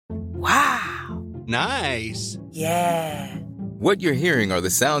Nice. Yeah. What you're hearing are the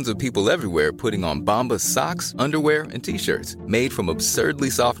sounds of people everywhere putting on Bombas socks, underwear, and T-shirts made from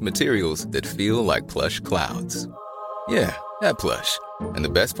absurdly soft materials that feel like plush clouds. Yeah, that plush. And the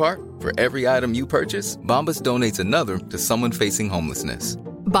best part? For every item you purchase, Bombas donates another to someone facing homelessness.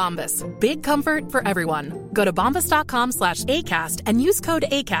 Bombas. Big comfort for everyone. Go to bombas.com/ACAST and use code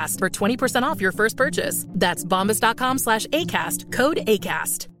ACAST for 20% off your first purchase. That's bombas.com/ACAST. Code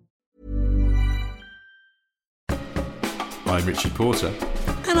ACAST. I'm Richard Porter.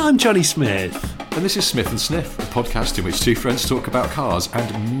 And I'm Johnny Smith. And this is Smith and Sniff, a podcast in which two friends talk about cars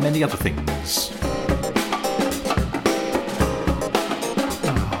and many other things.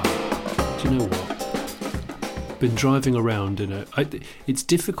 Do you know what? Been driving around in it's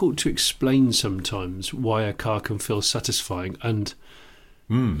difficult to explain sometimes why a car can feel satisfying, and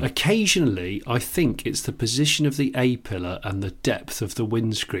occasionally I think it's the position of the A-pillar and the depth of the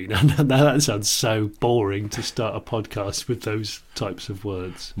windscreen. And that sounds so boring to start a podcast with those types of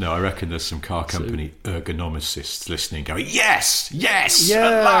words. No, I reckon there's some car company ergonomicists listening going, yes, yeah.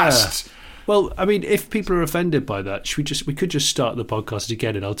 at last. Well, I mean, if people are offended by that, we could just start the podcast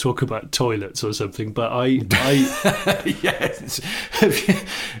again and I'll talk about toilets or something. But I yes.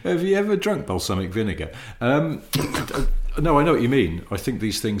 Have you ever drunk balsamic vinegar? No, I know what you mean. I think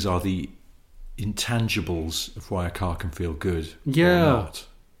these things are the intangibles of why a car can feel good. Yeah. Or not.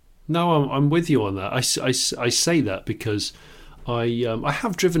 No, I'm with you on that. I say that because I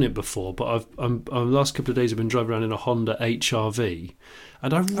have driven it before, but the last couple of days I've been driving around in a Honda HR-V,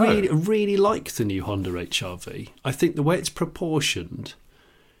 and I really like the new Honda HR-V. I think the way it's proportioned,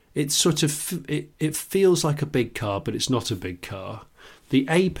 it's sort of it feels like a big car, but it's not a big car. The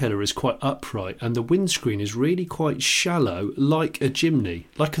A-pillar is quite upright, and the windscreen is really quite shallow, like a Jimny,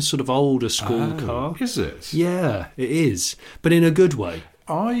 like a sort of older school car. Is it? Yeah, it is, but in a good way.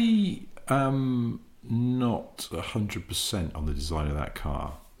 I am not 100% on the design of that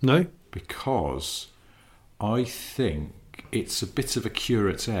car. No? Because I think it's a bit of a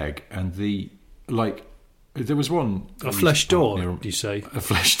curate's egg, and there was one... A flesh door, you say? A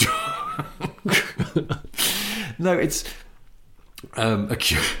flesh door. No, it's... a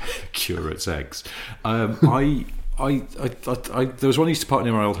curate's eggs. There was one I used to park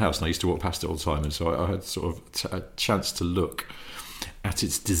near my old house, and I used to walk past it all the time, and so I had sort of a chance to look at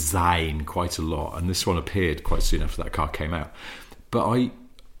its design quite a lot, and this one appeared quite soon after that car came out. But I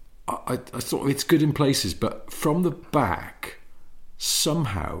thought it's good in places, but from the back,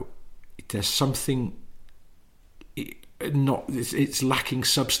 somehow there's something. It's lacking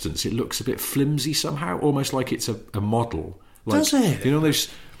substance. It looks a bit flimsy somehow, almost like it's a model. Does it? You know those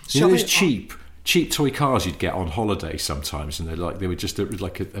cheap toy cars you'd get on holiday sometimes, and they were just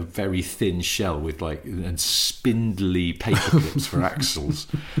like a very thin shell with and spindly paper clips for axles.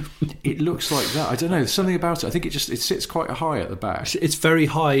 It looks like that. I don't know. There's something about it. I think it sits quite high at the back. It's very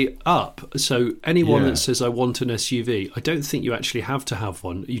high up. So anyone that says I want an SUV, I don't think you actually have to have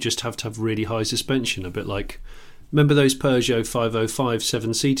one. You just have to have really high suspension. A bit like, remember those Peugeot 505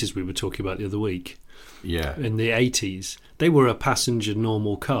 7-seaters we were talking about the other week? Yeah. In the 80s. They were a passenger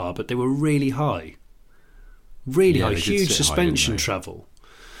normal car, but they were really high. Really high, huge suspension travel.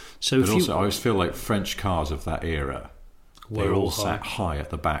 So but also, I always feel like French cars of that era, they all sat high at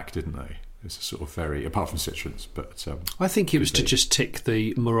the back, didn't they? It's a sort of very, apart from Citroens, but I think it was to just tick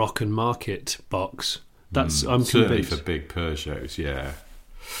the Moroccan market box. I'm certainly convinced. for big Peugeots, yeah.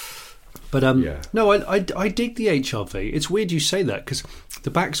 But no, I dig the HR-V. It's weird you say that, because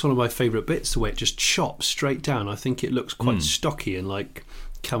the back's one of my favourite bits, the way it just chops straight down. I think it looks quite stocky and like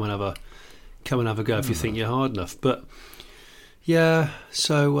come and have a go if you think you're hard enough. But yeah,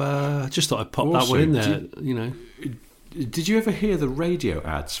 so I just thought I'd pop that one in there. Did you ever hear the radio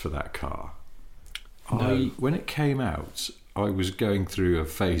ads for that car? No. When it came out, I was going through a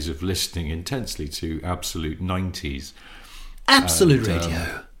phase of listening intensely to Absolute 90s. Absolute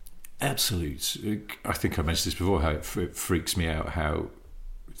Radio. Absolute. I think I mentioned this before, how it freaks me out how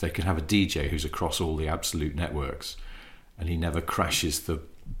they can have a DJ who's across all the Absolute networks and he never crashes the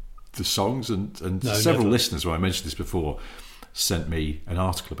songs. And several listeners, when I mentioned this before, sent me an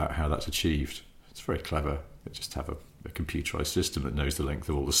article about how that's achieved. It's very clever. They just have a computerized system that knows the length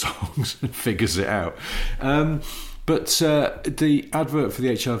of all the songs and figures it out. But the advert for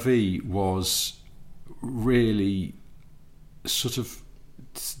the HR-V was really sort of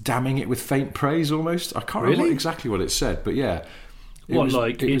damning it with faint praise almost. I can't remember exactly what it said, but yeah.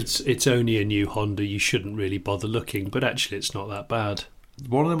 It's only a new Honda, you shouldn't really bother looking, but actually it's not that bad.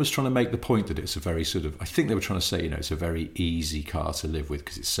 One of them was trying to make the point that it's a very sort of, I think they were trying to say, it's a very easy car to live with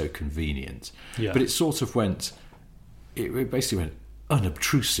because it's so convenient. Yeah. But it sort of went, it basically went,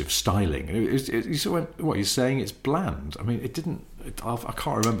 unobtrusive styling. And you sort of went, what, you're saying it's bland? I mean, it didn't... I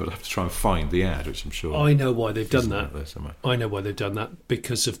can't remember. I'd have to try and find the ad, which I'm sure... I know why they've done that. I know why they've done that,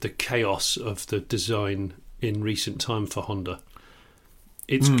 because of the chaos of the design in recent time for Honda.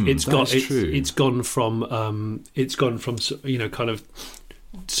 It's gone from kind of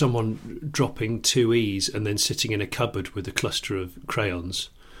someone dropping 2 E's and then sitting in a cupboard with a cluster of crayons,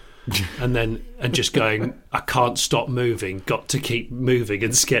 and just going, I can't stop moving, got to keep moving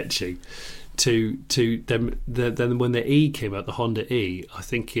and sketching. To them, then when the E came out, the Honda E, I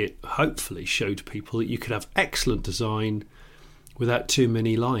think it hopefully showed people that you could have excellent design without too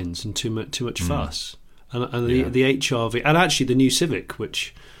many lines and too much fuss. And the HR-V, and actually the new Civic,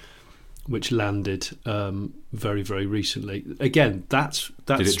 which landed very, very recently. Again, that's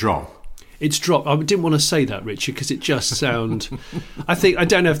did it drop? It's dropped. I didn't want to say that, Richard, because it just sound. I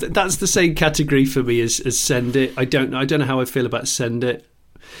don't know if that's the same category for me as Send It. I don't know how I feel about Send It.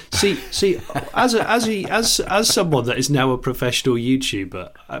 See, as someone that is now a professional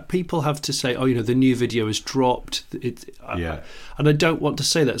YouTuber, people have to say, the new video has dropped. And I don't want to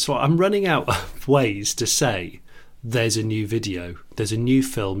say that, so I'm running out of ways to say there's a new video, there's a new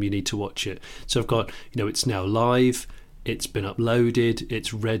film, you need to watch it. So I've got, it's now live. It's been uploaded.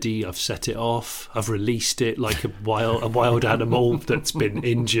 It's ready. I've set it off. I've released it like a wild animal that's been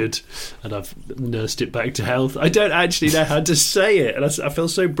injured, and I've nursed it back to health. I don't actually know how to say it, and I feel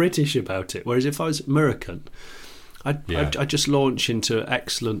so British about it. Whereas if I was American, I'd just launch into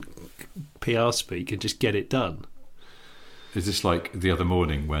excellent PR speak and just get it done. Is this like the other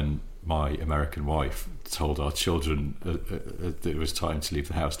morning when my American wife told our children that it was time to leave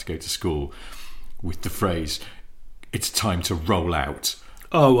the house to go to school with the phrase, "It's time to roll out"?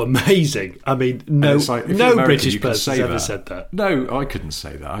 Oh, amazing. I mean, no British person has ever said that. No, I couldn't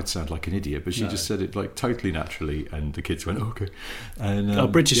say that. I'd sound like an idiot, but she just said it like totally naturally, and the kids went, oh, okay.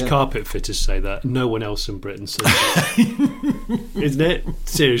 And British carpet fitters say that. No one else in Britain says that. Isn't it?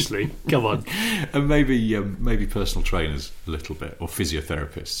 Seriously, come on. And maybe personal trainers a little bit, or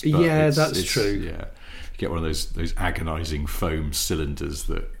physiotherapists. But that's true. Yeah, you get one of those agonising foam cylinders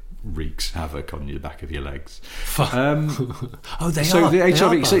that wreaks havoc on the back of your legs. They are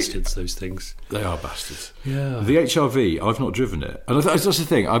bastards, those things. They are bastards. Yeah. The HR-V, I've not driven it. And that's the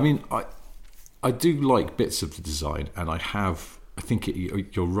thing. I mean, I do like bits of the design, and I think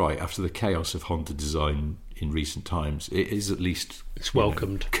you're right, after the chaos of Honda design in recent times, it is at least... It's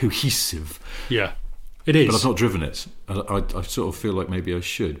welcomed. Cohesive. Yeah, it is. But I've not driven it. I sort of feel like maybe I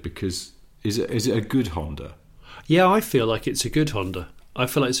should, because is it a good Honda? Yeah, I feel like it's a good Honda.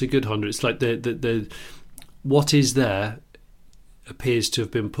 It's like the what is there appears to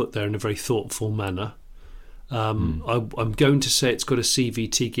have been put there in a very thoughtful manner. I'm going to say it's got a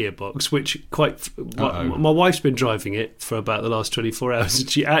CVT gearbox, which my wife's been driving it for about the last 24 hours, and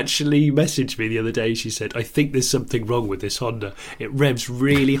she actually messaged me the other day. She said, I think there's something wrong with this Honda. It revs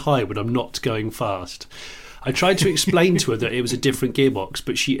really high when I'm not going fast. I tried to explain to her that it was a different gearbox,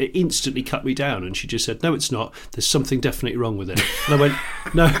 but she instantly cut me down, and she just said, no, it's not. There's something definitely wrong with it. And I went,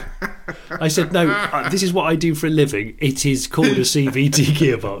 no. I said, no, this is what I do for a living. It is called a CVT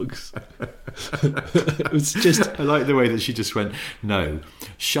gearbox. It was just... I like the way that she just went, no,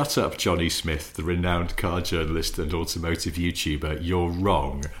 shut up, Johnny Smith, the renowned car journalist and automotive YouTuber. You're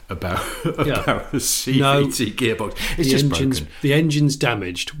wrong about the CVT gearbox. It's just broken. The engine's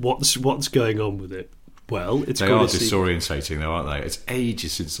damaged. What's going on with it? Well, they are disorientating, though, aren't they? It's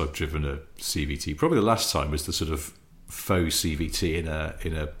ages since I've driven a CVT. Probably the last time was the sort of faux CVT in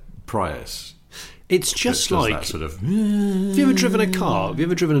a Prius. It's just like that sort of. Have you ever driven a car? Have you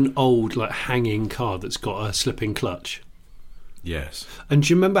ever driven an old, like, hanging car that's got a slipping clutch? Yes. And do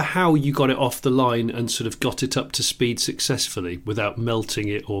you remember how you got it off the line and sort of got it up to speed successfully without melting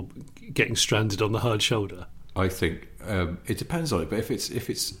it or getting stranded on the hard shoulder? I think it depends on it, but if you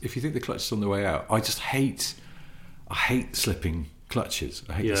think the clutch is on the way out, I hate slipping clutches.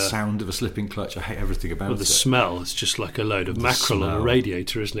 I hate the sound of a slipping clutch. I hate everything about it. The smell is just like a load of mackerel on a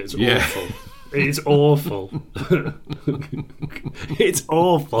radiator, isn't it? It's awful. It's awful. It's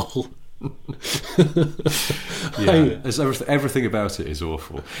awful. Everything about it is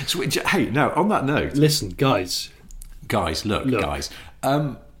awful. So, hey, now on that note, listen, guys, look.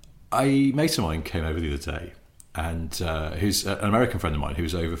 A mate of mine came over the other day, and who's an American friend of mine who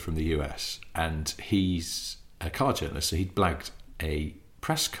was over from the US, and he's a car journalist, so he'd blagged a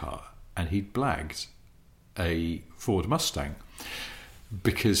press car, and he'd blagged a Ford Mustang,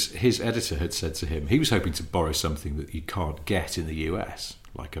 because his editor had said to him he was hoping to borrow something that you can't get in the US,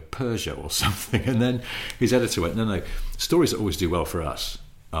 like a Peugeot or something, and then his editor went, no, stories that always do well for us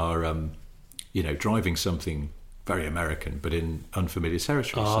are driving something very American, but in unfamiliar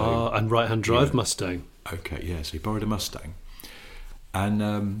territory. And right-hand drive Mustang. Okay, yeah. So he borrowed a Mustang,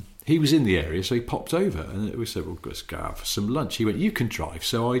 and he was in the area, so he popped over, and we said, "Well, let's go out for some lunch." He went, "You can drive."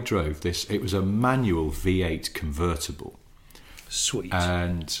 So I drove this. It was a manual V8 convertible. Sweet.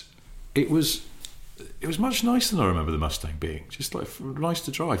 And it was much nicer than I remember the Mustang being. Just like nice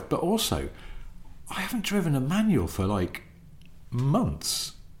to drive, but also I haven't driven a manual for like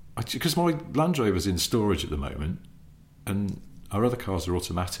months because my Land Rover's in storage at the moment, and our other cars are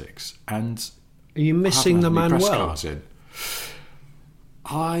automatics. And are you missing the manual? Press cars in.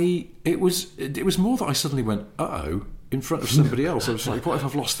 It was more that I suddenly went, uh-oh, in front of somebody else. I was like, what if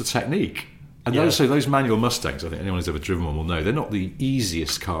I've lost the technique? And those manual Mustangs, I think anyone who's ever driven one will know, they're not the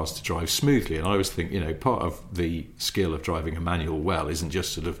easiest cars to drive smoothly. And I always think, part of the skill of driving a manual well isn't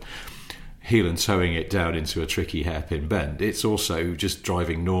just sort of heel and toeing it down into a tricky hairpin bend. It's also just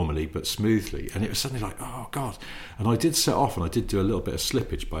driving normally but smoothly. And it was suddenly like, oh, God. And I did set off and I did do a little bit of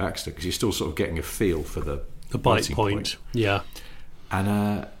slippage by accident because you're still sort of getting a feel for the bite point. Yeah.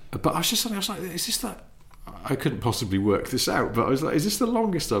 And but I was like, is this that? I couldn't possibly work this out, but I was like, is this the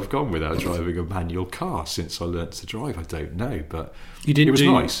longest I've gone without driving a manual car since I learnt to drive? I don't know, but it was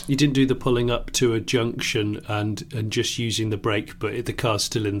nice. You didn't do the pulling up to a junction and just using the brake, but the car's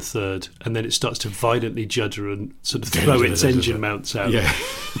still in third, and then it starts to violently judder and sort of throw its engine mounts out,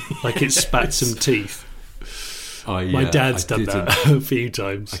 like it spat some teeth. My dad's done that a few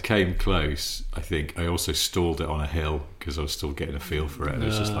times. I came close. I think I also stalled it on a hill because I was still getting a feel for it. And it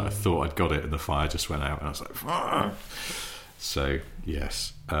was just like I thought I'd got it, and the fire just went out, and I was like, "Argh!" So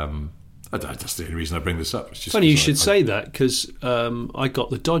yes, that's the only reason I bring this up. It's just funny you should say that because I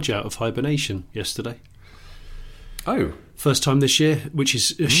got the Dodge out of hibernation yesterday. Oh. First time this year, which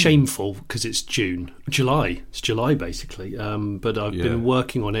is shameful because it's July. It's July basically. But I've been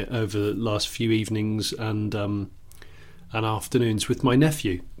working on it over the last few evenings and afternoons with my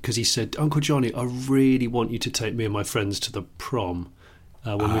nephew because he said, "Uncle Johnny, I really want you to take me and my friends to the prom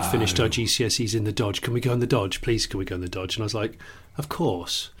when we've finished our GCSEs in the Dodge. Can we go in the Dodge? Please, can we go in the Dodge?" And I was like, "Of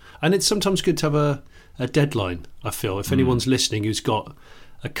course." And it's sometimes good to have a deadline, I feel. If anyone's listening who's got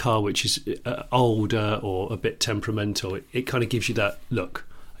a car which is older or a bit temperamental, it kind of gives you that, look,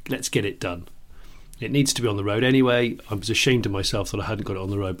 let's get it done. It needs to be on the road anyway. I was ashamed of myself that I hadn't got it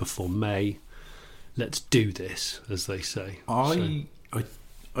on the road before May. Let's do this, as they say. I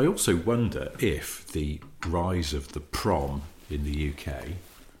also wonder if the rise of the prom in the UK,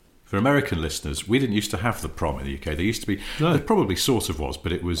 for American listeners, we didn't used to have the prom in the UK. There used to be, there probably sort of was,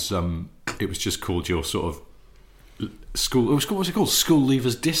 but it was just called your sort of school. What was it called? School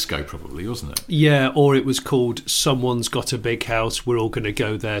leavers disco, probably, wasn't it? Yeah, or it was called Someone's Got a Big House. We're all going to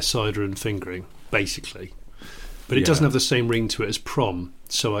go there, cider and fingering, basically. But it doesn't have the same ring to it as prom.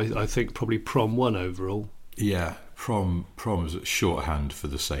 So I think probably prom won overall. Yeah, prom is shorthand for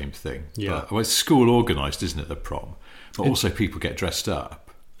the same thing. Yeah, but, it's school organised, isn't it? The prom, but also people get dressed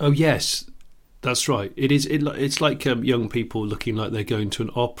up. Oh yes, that's right. It is. It's like young people looking like they're going to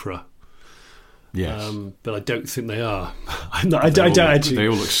an opera. Yes, but I don't think they are. They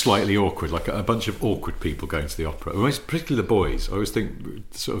all look slightly awkward, like a bunch of awkward people going to the opera. Particularly the boys. I always think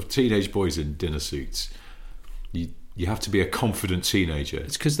sort of teenage boys in dinner suits. You have to be a confident teenager.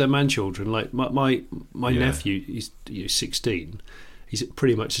 It's because they're man children. Like my nephew, he's 16. He's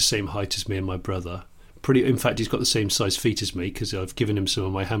pretty much the same height as me and my brother. In fact, he's got the same size feet as me because I've given him some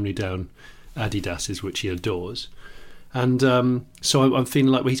of my hand-me-down Adidases, which he adores. And so I'm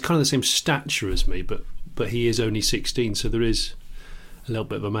feeling like he's kind of the same stature as me, but he is only 16, so there is a little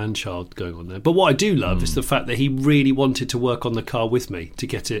bit of a man-child going on there. But what I do love is the fact that he really wanted to work on the car with me to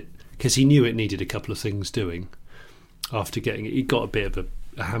get it, because he knew it needed a couple of things doing. After getting it, he got a bit of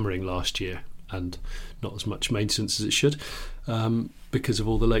a hammering last year, and not as much maintenance as it should because of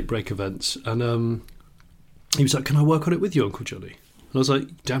all the late break events. And he was like, "Can I work on it with you, Uncle Johnny?" And I was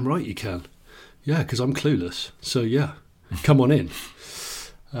like, "Damn right you can." Yeah, because I'm clueless. So yeah, come on in.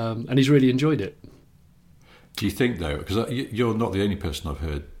 And he's really enjoyed it. Do you think though, because you're not the only person I've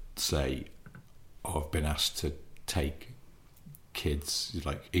heard say, I've been asked to take kids,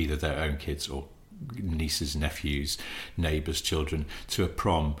 like either their own kids or nieces, nephews, neighbours' children, to a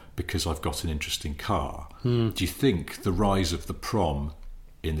prom because I've got an interesting car. Do you think the rise of the prom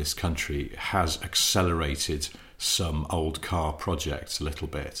in this country has accelerated some old car projects a little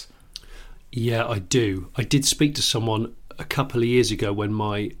bit? Yeah, I do. I did speak to someone a couple of years ago when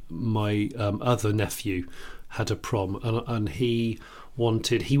my other nephew had a prom, and he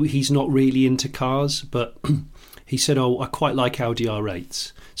wanted. He's not really into cars, but he said, "Oh, I quite like Audi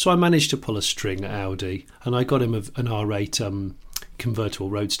R8s." So I managed to pull a string at Audi, and I got him an R8 convertible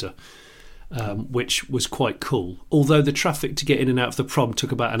roadster. which was quite cool. Although the traffic to get in and out of the prom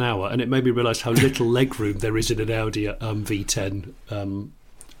took about an hour, and it made me realise how little legroom there is in an Audi V10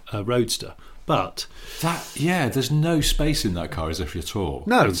 Roadster. But there's no space in that car as if you're tall.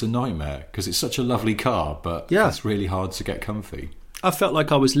 No, it's a nightmare because it's such a lovely car, but it's really hard to get comfy. I felt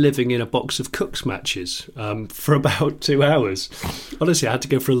like I was living in a box of Cook's matches for about 2 hours. Honestly, I had to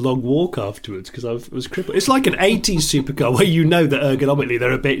go for a long walk afterwards because I was crippled. It's like an 80s supercar where you know that ergonomically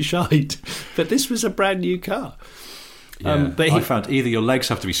they're a bit shite. But this was a brand new car. Yeah, I found either your legs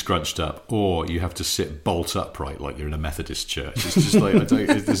have to be scrunched up or you have to sit bolt upright like you're in a Methodist church. It's just like,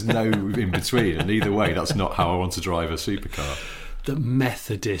 there's no in between. And either way, that's not how I want to drive a supercar. The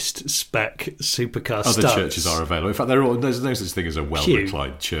Methodist spec supercar Other studs. churches are available. In fact, there's no such thing as a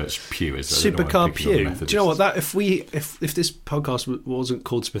well-reclined church pew, is there? Supercar pew. Do you know what? That if this podcast wasn't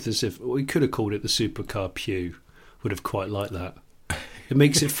called Smith and Sif, we could have called it the Supercar Pew. Would have quite liked that. It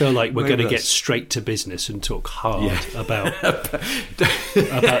makes it feel like we're going to get straight to business and talk hard about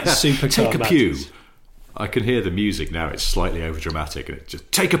supercar. Take a matters. pew. I can hear the music now. It's slightly over dramatic, and it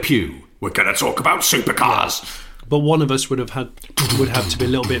just take a pew. We're going to talk about supercars. Yeah. But one of us would have to be a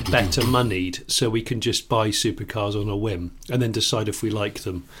little bit better moneyed, so we can just buy supercars on a whim and then decide if we like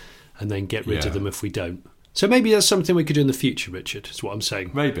them, and then get rid of them if we don't. So maybe that's something we could do in the future, Richard. Is what I'm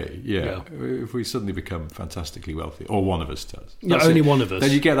saying. Maybe, yeah. If we suddenly become fantastically wealthy, or one of us does. Only one of us.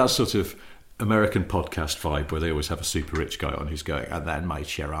 Then you get that sort of American podcast vibe where they always have a super rich guy on who's going, and then my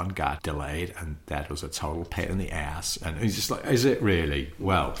Chiron got delayed, and that was a total pain in the ass. And he's just like, is it really?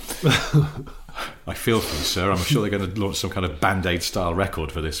 Well, I feel for you, sir. I'm sure they're going to launch some kind of Band-Aid style record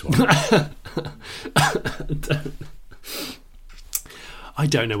for this one. I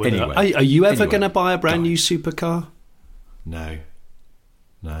don't know whether... Anyway, are you ever going to buy a brand new supercar? No.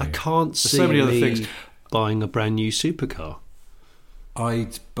 I can't see so many other things. Buying a brand new supercar.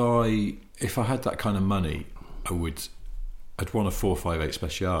 I'd buy... If I had that kind of money, I'd want a 458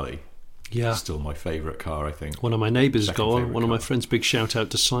 Speciale. Yeah. Still my favourite car, I think. One of my neighbours got one. One of my friends, big shout out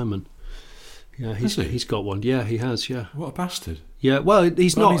to Simon. Yeah, he's got one. Yeah, he has, yeah. What a bastard. Yeah, well,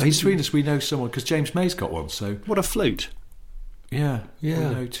 he's not. Between us, we know someone, because James May's got one, so... What a flute. Yeah.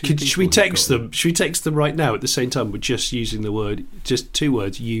 Should we text them? Should we text them right now at the same time? We're just using just 2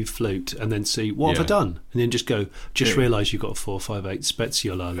 words, you flute, and then see, what have I done? And then just go, realise you've got a 458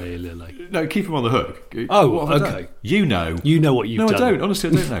 Speciale. No, keep them on the hook. Oh, okay. You know what you've done. No, I don't.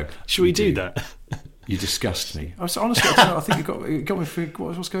 Honestly, I don't know. Should we do that? You disgust me. Honestly, I think you got me for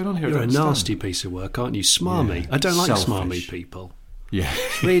what's going on here. You're a nasty piece of work, aren't you? Smarmy. I don't like smarmy people. Yeah,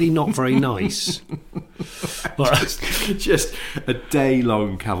 it's really not very nice. just a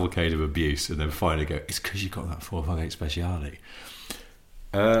day-long cavalcade of abuse, and then finally go, it's because you got that 458 Speciale.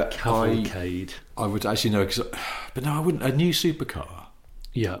 Cavalcade. I would actually know, but no, I wouldn't. A new supercar.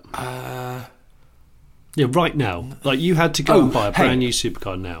 Yeah. Yeah, right now. Like, you had to go and buy a brand new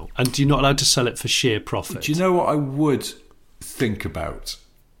supercar now, and you're not allowed to sell it for sheer profit. Do you know what I would think about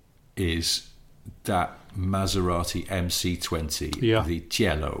is that Maserati MC20, the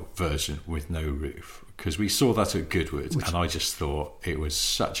Cielo version with no roof, because we saw that at Goodwood, and I just thought it was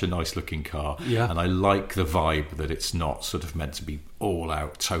such a nice looking car, and I like the vibe that it's not sort of meant to be all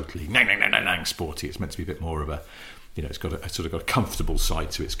out totally sporty. It's meant to be a bit more of a, it's got a sort of got a comfortable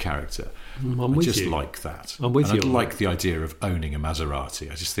side to its character. I just like that. I'm with you. I like the idea of owning a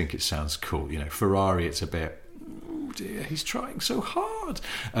Maserati. I just think it sounds cool. Ferrari, it's a bit, dear, he's trying so hard,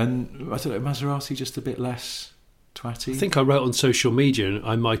 and I don't know, Maserati just a bit less twatty. I think I wrote on social media, and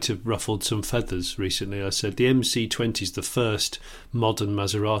I might have ruffled some feathers recently. I said the MC20 is the first modern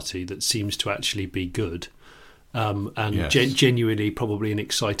Maserati that seems to actually be good, and genuinely probably an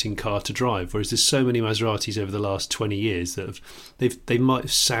exciting car to drive. Whereas there's so many Maseratis over the last 20 years that they might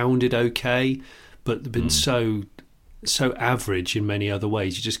have sounded okay, but they've been so average in many other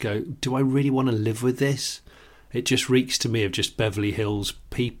ways. You just go, do I really want to live with this? It just reeks to me of just Beverly Hills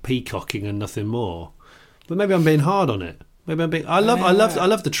peacocking and nothing more. But maybe I'm being hard on it. Maybe I'm being. I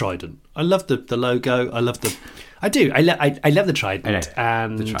love the Trident. I love the logo. I love the. I do. I love the Trident.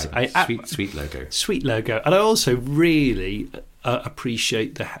 And the Trident. Sweet logo. Sweet logo. And I also really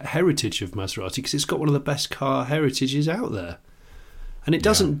appreciate the heritage of Maserati, because it's got one of the best car heritages out there. And it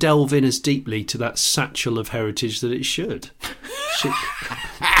doesn't delve in as deeply to that satchel of heritage that it should.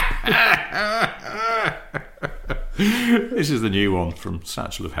 This is the new one from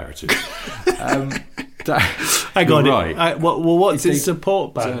Satchel of Heritage. Hang on, right. What's its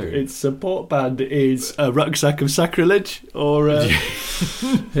support band? Its support band is a Rucksack of Sacrilege, or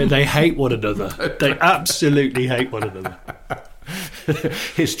they hate one another. They absolutely hate one another.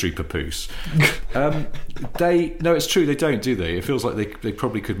 History papoose. No, it's true. They don't, do they? It feels like they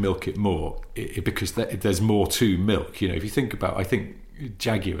probably could milk it more because there's more to milk. If you think about, I think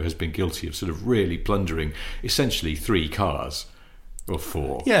Jaguar has been guilty of sort of really plundering essentially 3 cars. Or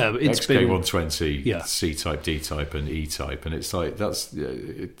 4. Yeah, it's XK120, been C-Type, D-Type and E-Type. And it's like, that's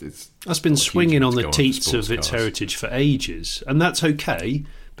been swinging on the teats of its heritage for ages. And that's okay,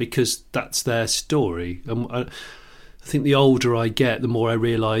 because that's their story. And I think the older I get, the more I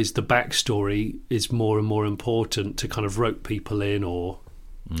realise the backstory is more and more important to kind of rope people in, or,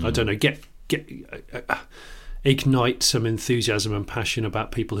 I don't know, ignite some enthusiasm and passion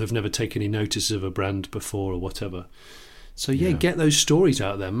about people who've never taken any notice of a brand before or whatever. So get those stories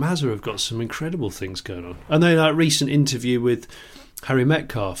out there. Mazda have got some incredible things going on. And then that recent interview with Harry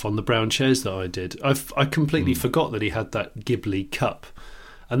Metcalf on the brown chairs that I did, I completely forgot that he had that Ghibli Cup.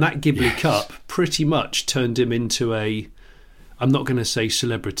 And that Ghibli Cup pretty much turned him into I'm not going to say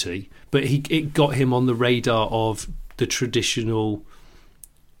celebrity, but it got him on the radar of the traditional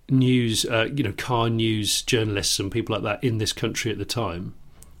news, car news journalists and people like that in this country at the time.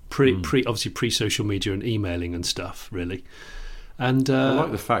 Obviously pre-social media and emailing and stuff, really. And I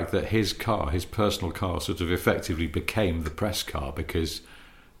like the fact that his personal car, sort of effectively became the press car, because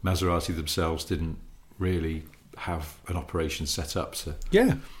Maserati themselves didn't really have an operation set up to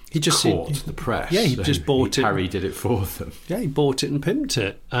he just court the press. Yeah, he just bought it. Harry did it for them. Yeah, he bought it and pimped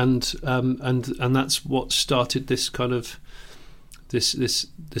it, and that's what started this kind of this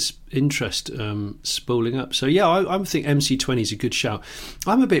interest spooling up. So yeah, I think MC20 is a good shout.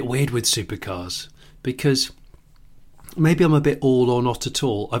 I'm a bit weird with supercars because maybe I'm a bit all or not at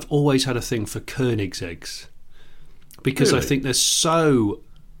all. I've always had a thing for Koenigsegg's because I think they're so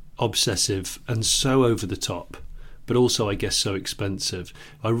obsessive and so over the top, but also I guess so expensive.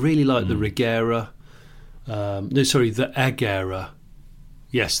 I really like the Regera. The Agera.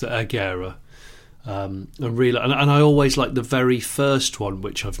 Yes, the Agera. And I always like the very first one,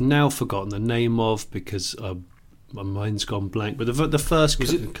 which I've now forgotten the name of because my mind's gone blank. But the first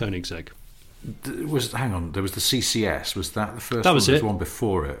Koenigsegg hang on, there was the CCS. Was that the first? That was one? it. There was one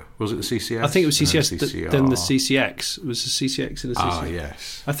before it. Was it the CCS? I think it was CCS. Then the CCX. It was the CCX and the CCS. Ah,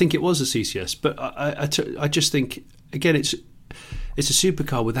 yes. I think it was a CCS, but I just think again it's a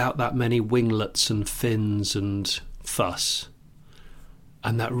supercar without that many winglets and fins and fuss.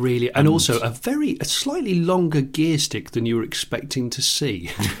 And that really, and also a slightly longer gear stick than you were expecting to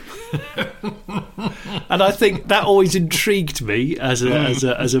see. And I think that always intrigued me as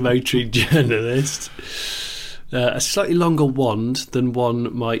a motoring journalist. A slightly longer wand than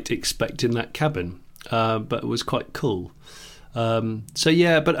one might expect in that cabin, but it was quite cool.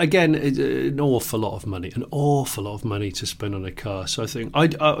 But again, an awful lot of money to spend on a car. So I think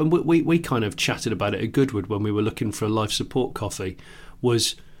we kind of chatted about it at Goodwood when we were looking for a life support coffee.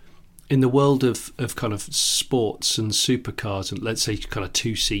 Was in the world of kind of sports and supercars and let's say kind of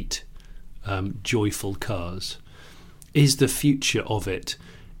 2-seat joyful cars, is the future of it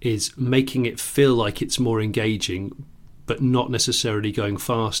is making it feel like it's more engaging but not necessarily going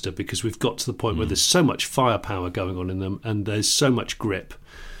faster, because we've got to the point where there's so much firepower going on in them and there's so much grip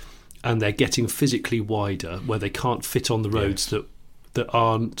and they're getting physically wider where they can't fit on the roads that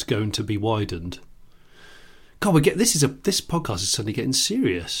aren't going to be widened. God, this podcast is suddenly getting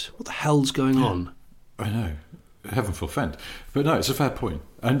serious. What the hell's going on? I know, heaven forfend. But no, it's a fair point.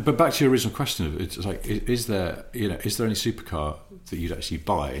 But back to your original question, it's like, is there any supercar that you'd actually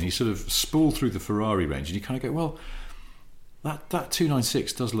buy? And you sort of spool through the Ferrari range, and you kind of go, well, that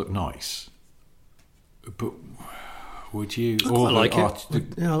 296 does look nice, but would you? I quite like it.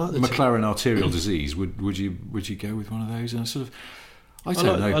 I like the McLaren arterial disease. Would you go with one of those? And sort of. I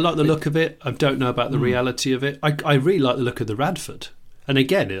like the look of it. I don't know about the reality of it. I really like the look of the Radford. And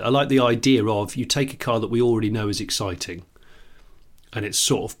again, I like the idea of you take a car that we already know is exciting and it's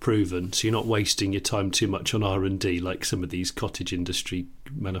sort of proven, so you're not wasting your time too much on R&D like some of these cottage industry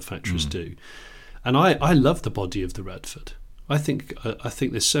manufacturers do. And I love the body of the Radford. I think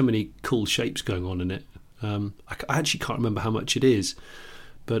there's so many cool shapes going on in it. I actually can't remember how much it is,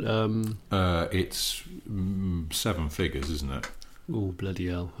 but it's 7 figures, isn't it? Oh, bloody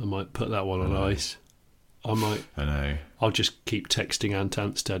hell. I might put that one on ice. I know. I'll just keep texting Ant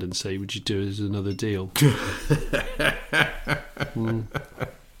Anstead and say, would you do us another deal? I'm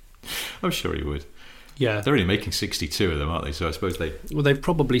sure he would. Yeah. They're only making 62 of them, aren't they? So I suppose they... Well, they've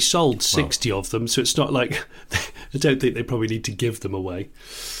probably sold 60 of them, so it's not like... I don't think they probably need to give them away.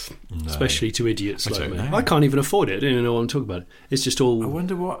 No. Especially to idiots like me. I can't even afford it. I don't even know what I'm talking about. It's just all... I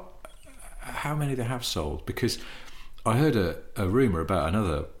wonder how many they have sold, because... I heard a rumour about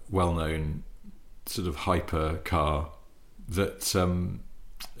another well-known sort of hyper car that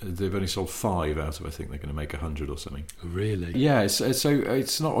they've only sold 5 out of, I think they're going to make 100 or something. Really? Yeah, so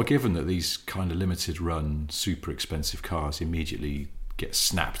it's not a given that these kind of limited run, super expensive cars immediately get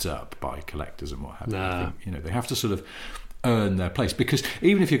snapped up by collectors and what have you. I think, you know, they have to sort of earn their place, because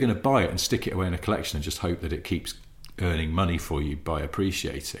even if you're going to buy it and stick it away in a collection and just hope that it keeps earning money for you by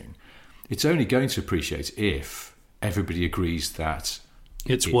appreciating, it's only going to appreciate if everybody agrees that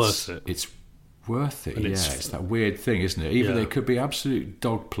it's worth it. It's worth it. And yeah, it's that weird thing, isn't it? Either Yeah. they could be absolute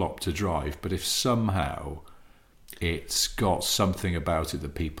dog plop to drive, but if somehow it's got something about it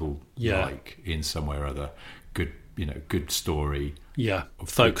that people Yeah. like in some way or other, good story, Yeah,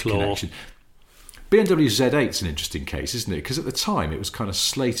 of good folklore. connection. BMW Z8's an interesting case, isn't it? Because at the time it was kind of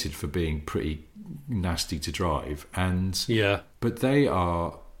slated for being pretty nasty to drive, but they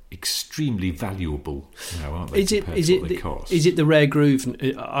are extremely valuable now, aren't they? Compared to what they cost. Is it the rare groove?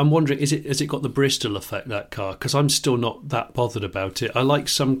 I'm wondering, has it got the Bristol effect, that car? Because I'm still not that bothered about it. I like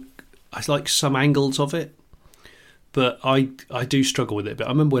some angles of it, but I do struggle with it. But I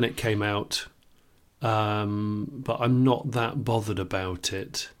remember when it came out, but I'm not that bothered about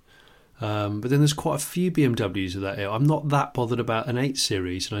it. But then there's quite a few BMWs of that era. I'm not that bothered about an 8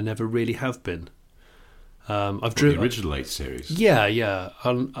 Series, and I never really have been. I've driven the original 8 Series. Yeah.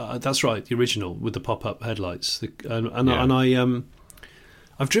 That's right, the original with the pop-up headlights. I've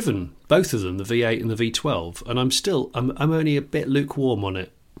driven both of them, the V8 and the V12, and I'm only a bit lukewarm on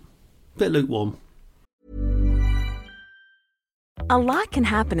it. A lot can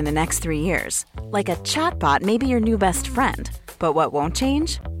happen in the next 3 years. Like a chatbot may be your new best friend. But what won't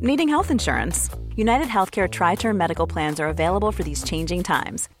change? Needing health insurance. United Healthcare Tri-Term Medical Plans are available for these changing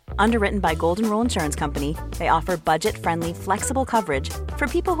times. Underwritten by Golden Rule Insurance Company, they offer budget-friendly, flexible coverage for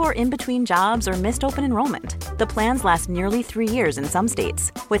people who are in between jobs or missed open enrollment. The plans last nearly 3 years in some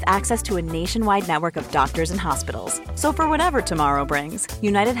states, with access to a nationwide network of doctors and hospitals. So for whatever tomorrow brings,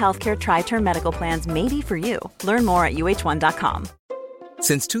 United Healthcare Tri-Term Medical Plans may be for you. Learn more at uh1.com.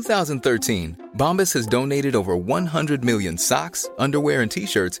 Since 2013, Bombas has donated over 100 million socks, underwear, and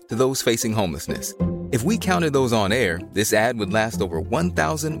T-shirts to those facing homelessness. If we counted those on air, this ad would last over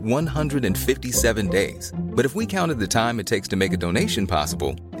 1,157 days. But if we counted the time it takes to make a donation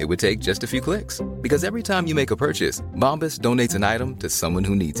possible, it would take just a few clicks. Because every time you make a purchase, Bombas donates an item to someone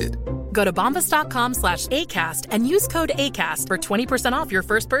who needs it. Go to bombas.com/ACAST and use code ACAST for 20% off your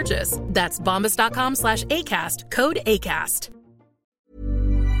first purchase. That's bombas.com/ACAST, code ACAST.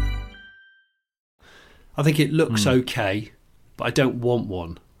 I think it looks okay, but I don't want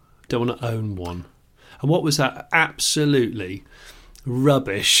one. Don't want to own one. And what was that absolutely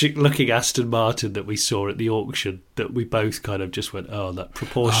rubbish looking Aston Martin that we saw at the auction that we both kind of just went, oh, that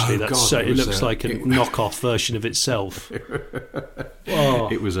proportionally, it looks like a knockoff version of itself.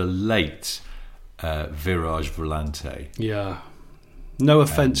 It was a late Virage Volante. Yeah. No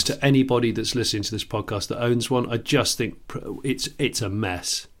offence to anybody that's listening to this podcast that owns one. I just think it's a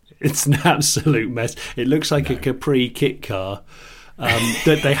mess. It's an absolute mess. It looks like a Capri kit car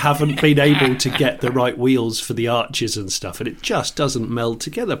that they haven't been able to get the right wheels for the arches and stuff, and it just doesn't meld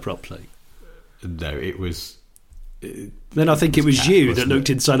together properly. No, it was... Then I think it was you that looked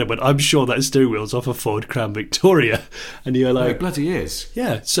inside and went, I'm sure that steering wheel's off a Ford Crown Victoria. And you're like... No, it bloody is.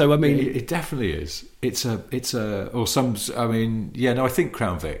 Yeah, so I mean... It definitely is. I think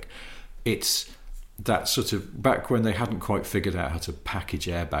Crown Vic, it's... that sort of back when they hadn't quite figured out how to package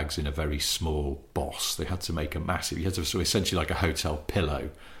airbags in a very small boss, they had to make a massive. You had to essentially like a hotel pillow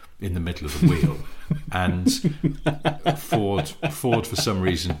in the middle of the wheel, and Ford for some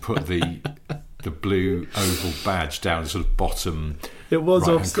reason put the blue oval badge down the sort of bottom. It was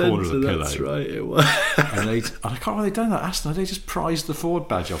right-hand off corner centre, of the pillow. that's right. It was. And I can't remember they'd done that. Aston, they just prized the Ford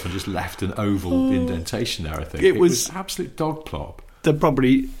badge off and just left an oval indentation there. I think it was absolute dog plop.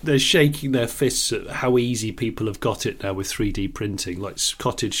 They're shaking their fists at how easy people have got it now with 3D printing. Like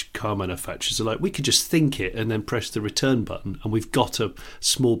cottage car manufacturers are like, we could just think it and then press the return button, and we've got a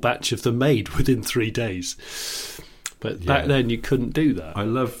small batch of them made within 3 days. But back then you couldn't do that.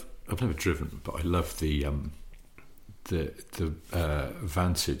 I've never driven, but I love the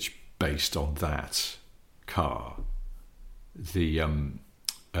Vantage based on that car. The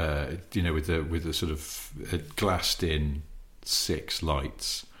with the sort of glassed in 6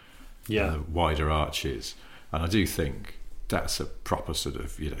 lights, wider arches, and I do think that's a proper sort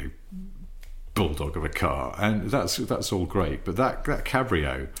of bulldog of a car, and that's all great. But that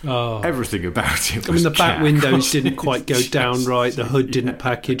cabrio, everything about it. I mean, the back windows didn't quite go down right. The hood didn't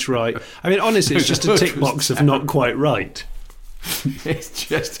package right. I mean, honestly, it's just a tick box of not quite right. It's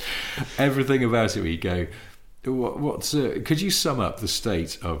just everything about it where you go, Could you sum up the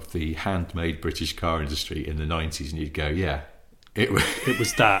state of the handmade British car industry in the 90s? And you'd go, yeah, it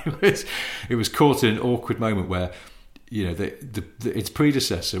was that. it was caught in an awkward moment where, you know, its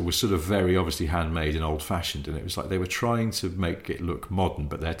predecessor was sort of very obviously handmade and old-fashioned, and it was like they were trying to make it look modern,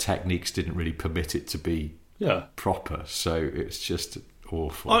 but their techniques didn't really permit it to be proper. So it's just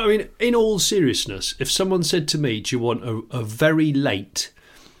awful. I mean, in all seriousness, if someone said to me, do you want a very late,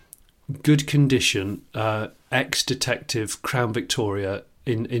 good condition ex-detective Crown Victoria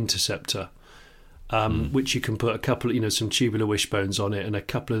in Interceptor, which you can put a couple, some tubular wishbones on it and a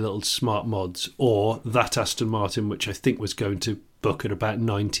couple of little smart mods, or that Aston Martin, which I think was going to book at about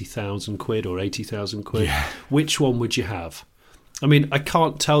 90,000 quid or 80,000 quid. Yeah. Which one would you have? I mean, I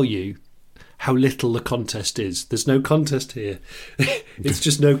can't tell you how little the contest is. There's no contest here. It's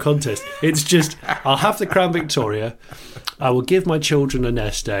just no contest. It's just, I'll have the Crown Victoria. I will give my children a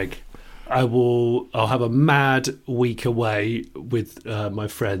nest egg. I'll have a mad week away with my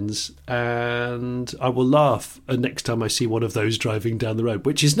friends, and I will laugh next time I see one of those driving down the road,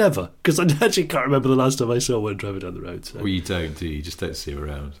 which is never, because I actually can't remember the last time I saw one driving down the road. So. Well, you don't, do you? You just don't see them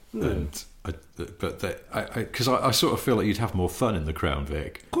around. No. Because I sort of feel like you'd have more fun in the Crown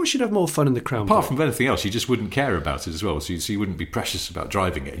Vic. Of course you'd have more fun in the Crown Apart Vic. from anything else, you just wouldn't care about it as well. So you wouldn't be precious about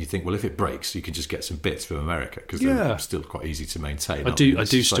driving it. And you think, well, if it breaks, you can just get some bits from America, because they're still quite easy to maintain. I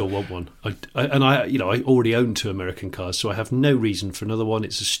do still want one. I already own 2 American cars, so I have no reason for another one.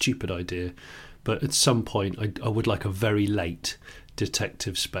 It's a stupid idea. But at some point, I would like a very late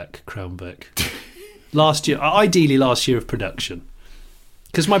detective spec Crown Vic. Ideally last year of production.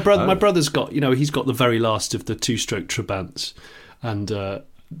 Because my brother's got, he's got the very last of the 2-stroke Trabants, and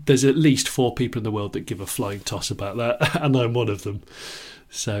there's at least 4 people in the world that give a flying toss about that, and I'm one of them.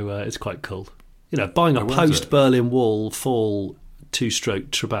 So it's quite cool. Buying a post-Berlin Wall fall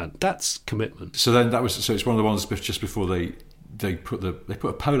 2-stroke Trabant, that's commitment. So then it's one of the ones just before they put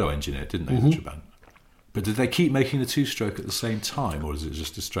a Polo engine in it, didn't they, the Trabant? But did they keep making the 2-stroke at the same time, or is it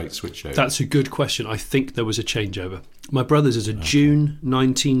just a straight switch over? That's a good question. I think there was a changeover. My brother's is a June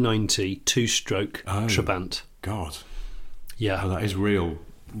 1990 2-stroke Trabant. God. Yeah. Oh, that is real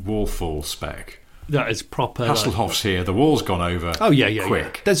wall-fall spec. That is proper. Hasselhoff's here. The wall's gone over. Oh yeah.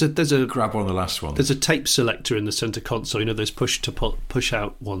 Quick. Yeah. There's a grab one of the last ones. There's a tape selector in the centre console. Those push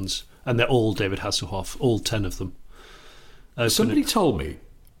out ones, and they're all David Hasselhoff, all 10 of them. Somebody told me,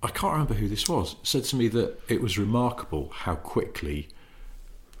 I can't remember who this was, said to me that it was remarkable how quickly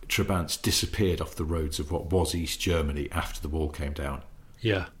Trabants disappeared off the roads of what was East Germany after the wall came down.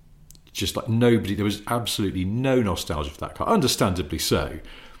 Yeah. Just like nobody, there was absolutely no nostalgia for that car, understandably so,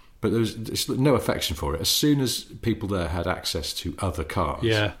 but there was no affection for it. As soon as people there had access to other cars,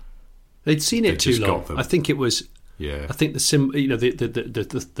 they'd seen it too long. I think it was. Yeah, I think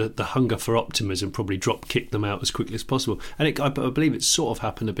the hunger for optimism probably drop-kicked them out as quickly as possible, and I believe it sort of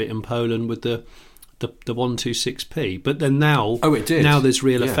happened a bit in Poland with the 126p. But then now, it did. Now there's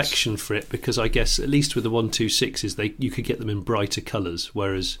real affection for it, because I guess at least with the 126s, you could get them in brighter colours,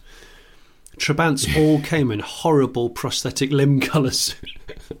 whereas Trabants all came in horrible prosthetic limb colours,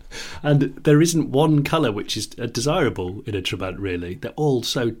 and there isn't one colour which is desirable in a Trabant. Really, they're all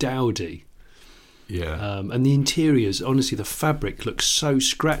so dowdy. Yeah. And the interiors, honestly, the fabric looks so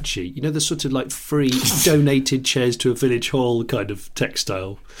scratchy. The sort of like free donated chairs to a village hall kind of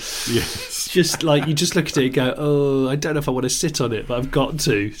textile. Yes. Just like you just look at it and go, oh, I don't know if I want to sit on it, but I've got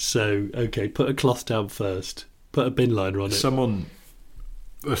to. So, okay, put a cloth down first. Put a bin liner on it. Someone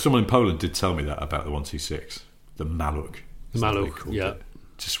in Poland did tell me that about the 126, the Maluk. The Maluk, yeah. It.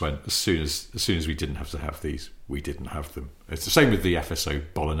 Just went, as soon as we didn't have to have these, we didn't have them. It's the same with the FSO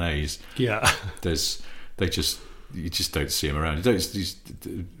Bolognese. Yeah. You just don't see them around.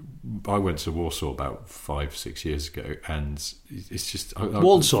 I went to Warsaw about 5-6 years ago, and it's just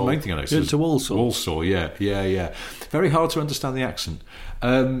Walsall. The main thing I noticed was to Walsall. Walsall, yeah. Very hard to understand the accent.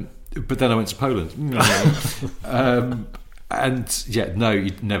 But then I went to Poland, and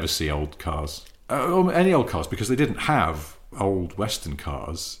you'd never see old cars, or any old cars, because they didn't have old Western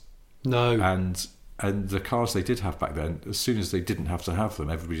cars. No. And the cars they did have back then, as soon as they didn't have to have them,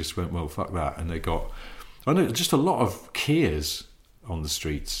 everybody just went, well, fuck that. And they got, I know, just a lot of Kias on the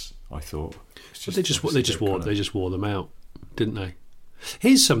streets, I thought. But they just wore them out, didn't they?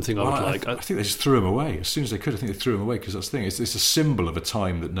 Here's something I would like. I think they just threw them away as soon as they could. I think they threw them away, because that's the thing. It's a symbol of a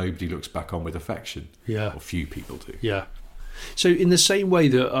time that nobody looks back on with affection. Yeah. Or few people do. Yeah. So in the same way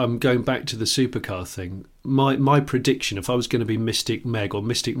that I'm going back to the supercar thing, my prediction, if I was going to be Mystic Meg or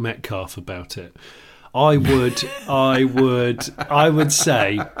Mystic Metcalf about it, I would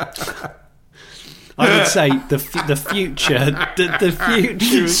say I would say the future. The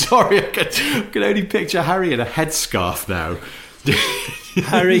future. Sorry, I can only picture Harry in a headscarf now.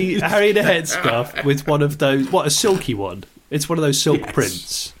 Harry in a headscarf with one of those. What, a silky one? It's one of those silk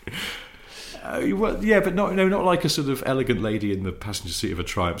prints. Well, yeah, but not like a sort of elegant lady in the passenger seat of a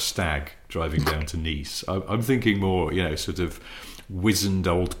Triumph Stag driving down to Nice. I'm thinking more, sort of wizened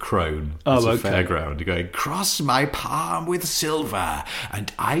old crone at a fairground going, cross my palm with silver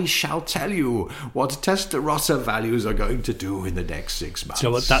and I shall tell you what Testarossa values are going to do in the next 6 months.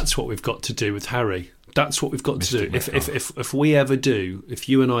 So that's what we've got to do with Harry. That's what we've got to do. If we ever do, if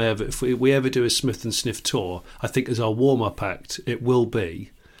you and I ever, if we ever do a Smith and Sniff tour, I think as our warm-up act, it will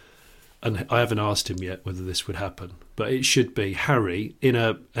be, and I haven't asked him yet whether this would happen, but it should be Harry in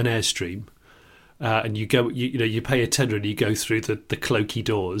an Airstream. And you go, you pay a tenner and you go through the cloaky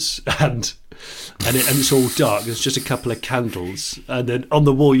doors, and it's all dark. There's just a couple of candles, and then on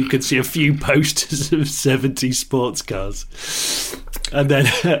the wall you can see a few posters of 70s sports cars, and then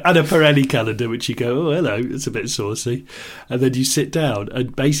and a Pirelli calendar, which you go, oh hello, it's a bit saucy, and then you sit down,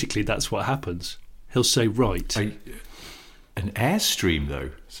 and basically that's what happens. He'll say, right. An Airstream, though,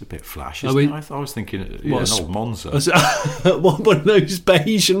 it's a bit flash, isn't it? I was thinking an old Monza. One of those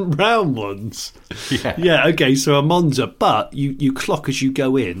beige and brown ones. Yeah, okay, so a Monza, but you clock as you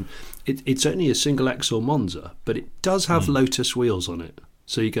go in. It's only a single axle Monza, but it does have Lotus wheels on it.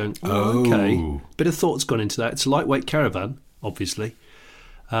 So you're going, okay. Bit of thought's gone into that. It's a lightweight caravan, obviously.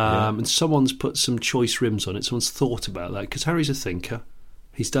 And someone's put some choice rims on it. Someone's thought about that, because Harry's a thinker.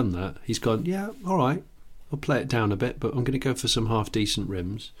 He's done that. He's gone, yeah, all right. I'll play it down a bit, but I'm going to go for some half-decent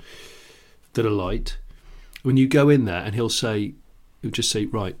rims that are light. When you go in there, and he'll just say,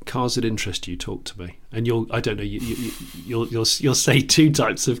 right, cars that interest you, talk to me. And you'll say 2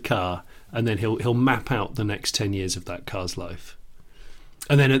 types of car, and then he'll map out the next 10 years of that car's life.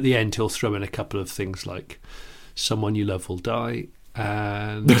 And then at the end, he'll throw in a couple of things like someone you love will die,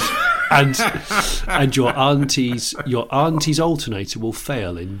 and and your auntie's alternator will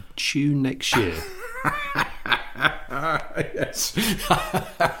fail in June next year. Yes.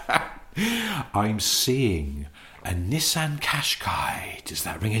 I'm seeing a Nissan Qashqai. Does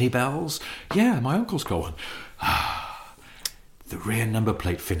that ring any bells? Yeah, my uncle's got one. The rear number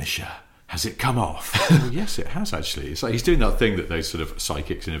plate finisher. Has it come off? Well, yes, it has, actually. It's like he's doing that thing that those sort of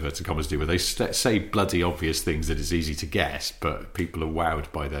psychics in inverted commas do, where they say bloody obvious things that it's easy to guess, but people are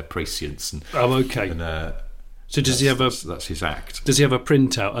wowed by their prescience. And, so does he have that's his act. Does he have a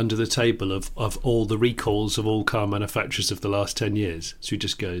printout under the table of all the recalls of all car manufacturers of the last 10 years? So he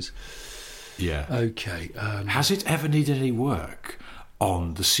just goes, yeah. Okay. Has it ever needed any work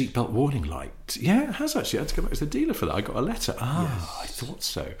on the seatbelt warning light? Yeah, it has actually. I had to go back to the dealer for that. I got a letter. Yes. I thought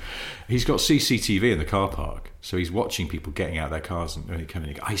so. He's got CCTV in the car park, so he's watching people getting out of their cars and when they come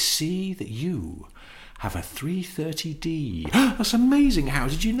in. I see that you have a 330D. That's amazing. How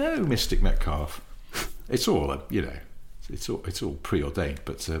did you know, Mystic Metcalf? It's all, it's all preordained,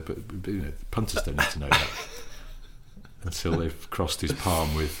 but punters don't need to know that until they've crossed his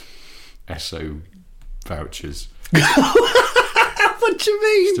palm with Esso vouchers. What do you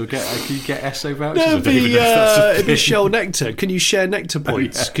mean? Can you get Esso vouchers? No, it'd be Shell Nectar. Can you share Nectar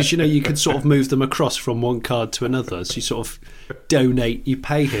points? Because you can sort of move them across from one card to another. So you sort of donate, you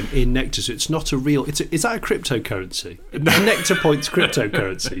pay him in Nectar. So it's not a real. Is that a cryptocurrency? Are Nectar points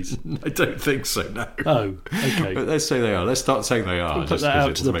cryptocurrencies? I don't think so. No. Oh, okay. But let's say they are. Let's start saying they are. We'll put that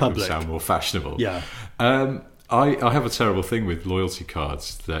out to the public. Them sound more fashionable. Yeah. I have a terrible thing with loyalty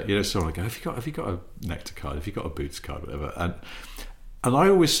cards that someone will go, have you got a Nectar card? Have you got a Boots card? Whatever. And I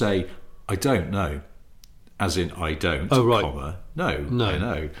always say, I don't know, as in I don't, comma, no, I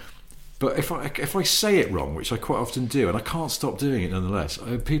know. But if I say it wrong, which I quite often do, and I can't stop doing it nonetheless,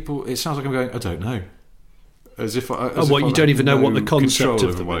 it sounds like I'm going, I don't know. As if you don't even know what the concept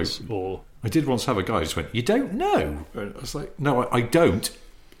of them is? Or I did once have a guy who just went, you don't know? And I was like, no, I don't.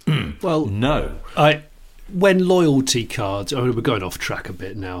 Well, no. When loyalty cards, we're going off track a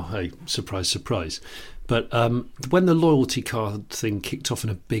bit now, hey, surprise, surprise. But when the loyalty card thing kicked off in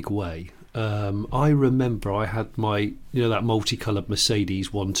a big way, I remember I had my, that multicoloured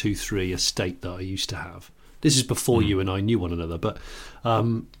Mercedes 123 estate that I used to have. This is before you and I knew one another, but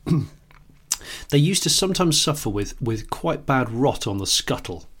they used to sometimes suffer with quite bad rot on the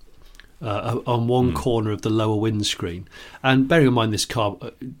scuttle on one corner of the lower windscreen. And bearing in mind this car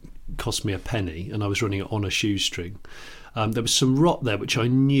cost me a penny and I was running it on a shoestring. There was some rot there which I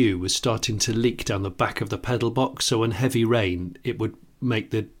knew was starting to leak down the back of the pedal box, so in heavy rain it would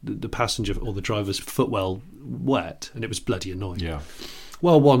make the passenger or the driver's footwell wet, and it was bloody annoying. Yeah.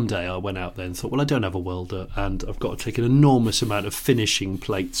 Well, one day I went out there and thought, well, I don't have a welder, and I've got to take an enormous amount of finishing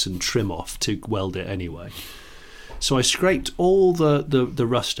plates and trim off to weld it anyway. So I scraped all the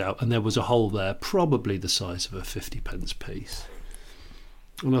rust out, and there was a hole there, probably the size of a 50p piece.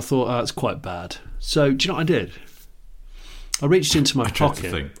 And I thought, that's quite bad. So do you know what I did? I reached into my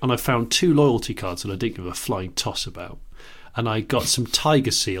pocket and I found 2 loyalty cards that I didn't give a flying toss about. And I got some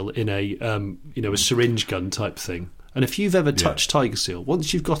Tiger Seal in a a syringe gun type thing. And if you've ever touched Tiger Seal,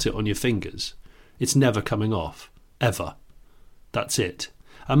 once you've got it on your fingers, it's never coming off. Ever. That's it.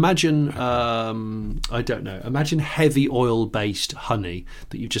 Imagine, imagine heavy oil-based honey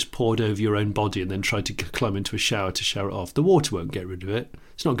that you've just poured over your own body and then tried to climb into a shower to shower it off. The water won't get rid of it.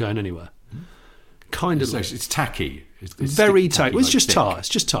 It's not going anywhere. It's tacky. It's very tacky. Well, it's like just thick. tar. It's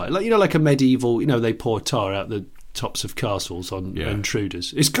just tar. Like a medieval, they pour tar out the tops of castles on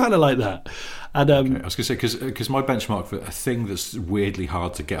intruders. It's kind of like that. And I was going to say, because my benchmark for a thing that's weirdly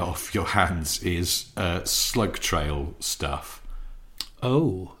hard to get off your hands is slug trail stuff.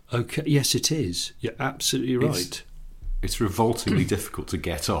 Oh, okay. Yes, it is. You're absolutely right. It's revoltingly difficult to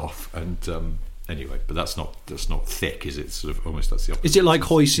get off, and anyway, but that's not thick, is it? Sort of almost that's the opposite. Is it like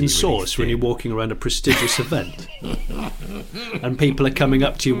hoisin really sauce when you're walking around a prestigious event, and people are coming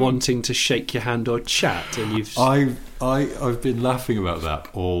up to you wanting to shake your hand or chat, and you've I've been laughing about that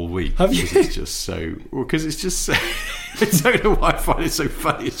all week. Have you? Because it's just so. I don't know why I find it so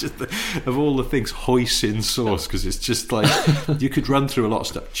funny. It's just of all the things, hoisin sauce, because it's just like you could run through a lot of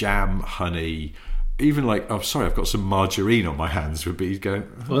stuff: jam, honey. Even like, I'm sorry, I've got some margarine on my hands, would be going.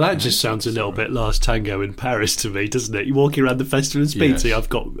 Well, that just sounds a little bit Last Tango in Paris to me, doesn't it? You're walking around the festival and speaking, Yes.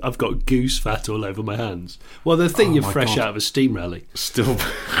 I've got goose fat all over my hands. Well, the thing you're fresh out of a steam rally. Still,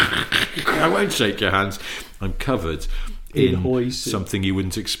 I won't shake your hands. I'm covered in hoisin. Something you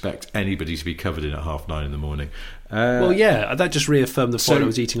wouldn't expect anybody to be covered in at 9:30 in the morning. Well, yeah, that just reaffirmed the point. I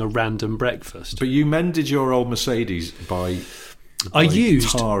was eating a random breakfast. But you mended your old Mercedes by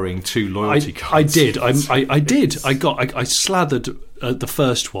tarring 2 loyalty cards. I did. I did. I slathered the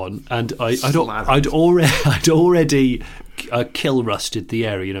first one, and I'd already kill rusted the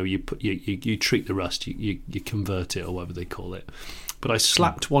area. You treat the rust, you convert it, or whatever they call it. But I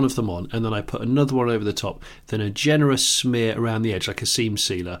slapped one of them on, and then I put another one over the top, then a generous smear around the edge like a seam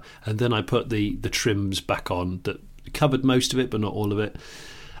sealer, and then I put the trims back on that covered most of it but not all of it.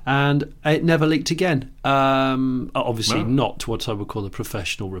 And it never leaked again. Obviously not what I would call a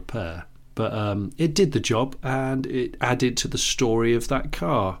professional repair, but it did the job, and it added to the story of that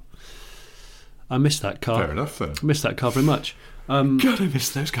car. I miss that car. Fair enough, then. I miss that car very much. God, I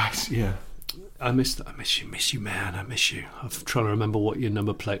miss those guys. Yeah, I miss you, man. I miss you. I'm trying to remember what your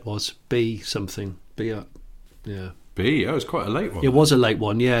number plate was. B something. B up. Yeah. B. Oh, it was quite a late one. It was a late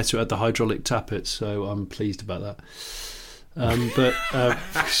one. Yeah. So it had the hydraulic tappet. So I'm pleased about that.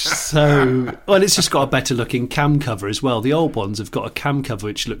 It's just got a better looking cam cover as well. The old ones have got a cam cover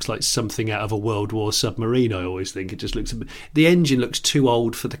which looks like something out of a World War submarine. I always think it just looks the engine looks too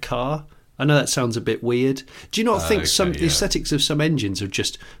old for the car. I know that sounds a bit weird. Do you not think the aesthetics of some engines are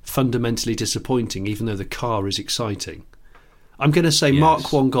just fundamentally disappointing, even though the car is exciting? I'm going to say Yes.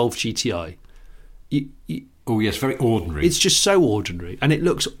 Mark 1 Golf GTI. Oh yes, very ordinary. It's just so ordinary, and it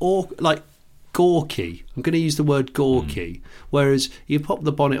looks like gawky. I'm going to use the word gawky. Whereas you pop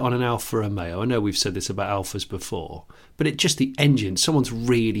the bonnet on an Alfa Romeo, I know we've said this about Alfas before, but it's just the engine. Someone's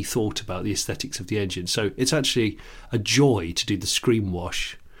really thought about the aesthetics of the engine. So it's actually a joy to do the screen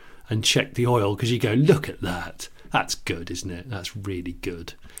wash and check the oil, because you go, look at that. That's good, isn't it? That's really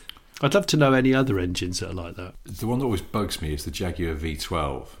good. I'd love to know any other engines that are like that. The one that always bugs me is the Jaguar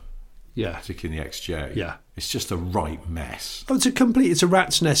V12. Yeah. Particularly in the XJ. Yeah. It's just a right mess. Oh, it's a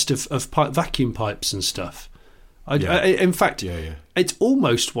rat's nest of vacuum pipes and stuff. In fact, it's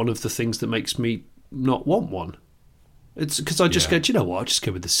almost one of the things that makes me not want one. It's because I just go, do you know what? I'll just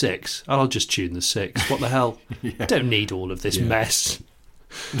go with the 6. I'll just tune the 6. What the hell? Don't need all of this mess.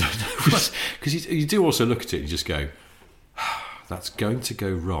 Because you do also look at it and you just go, that's going to go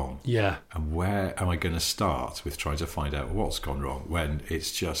wrong. Yeah. And where am I going to start with trying to find out what's gone wrong when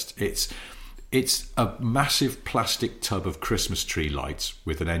it's a massive plastic tub of Christmas tree lights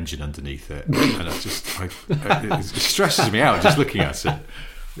with an engine underneath it, and it stresses me out just looking at it.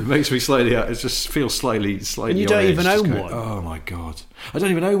 It makes me slightly. It just feels slightly. And you don't even own one. Oh my god, I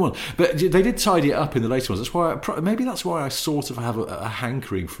don't even own one. But they did tidy it up in the later ones. That's why. Maybe that's why I sort of have a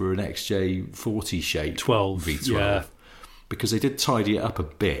hankering for an XJ40 shaped 12 V12. Yeah. Because they did tidy it up a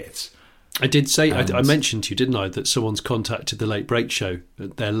bit. I did say, I mentioned to you, didn't I, that someone's contacted the Late Break Show.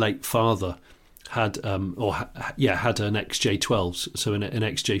 Their late father had had an XJ12, so an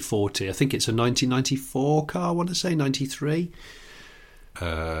XJ40. I think it's a 1994 car, I want to say, 93.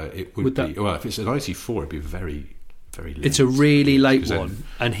 it would be... Well, if it's an IT4, it'd be very, very late. It's a really late then, one,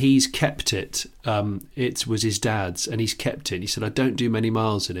 and he's kept it. It was his dad's, and he's kept it. He said, I don't do many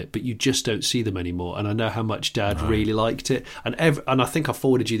miles in it, but you just don't see them anymore. And I know how much Dad really liked it. And I think I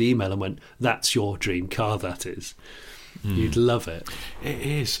forwarded you the email and went, that's your dream car, that is. You'd love it. It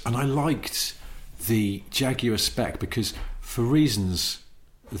is. And I liked the Jaguar spec because for reasons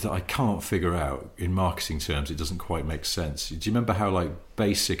that I can't figure out in marketing terms, it doesn't quite make sense. Do you remember how like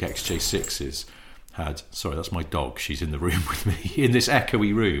basic XJ6s had... Sorry, that's my dog. She's in the room with me, in this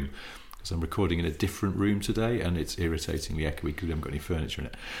echoey room, because I'm recording in a different room today, and it's irritatingly echoey because we haven't got any furniture in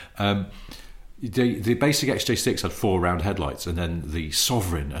it. The basic XJ6 had 4 round headlights, and then the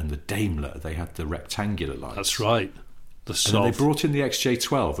Sovereign and the Daimler, they had the rectangular lights. That's right. And then they brought in the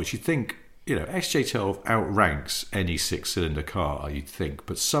XJ12, which you think... XJ12 outranks any 6-cylinder car, you'd think,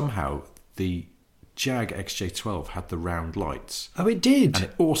 but somehow the Jag XJ12 had the round lights. Oh, it did. And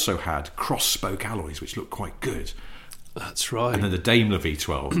it also had cross-spoke alloys, which looked quite good. That's right. And then the Daimler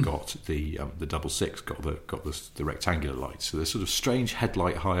V12 got the double six, got the rectangular lights. So there's sort of strange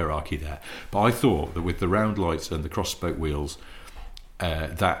headlight hierarchy there. But I thought that with the round lights and the cross-spoke wheels,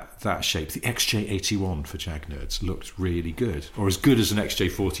 that shape, the XJ81 for Jag nerds, looked really good, or as good as an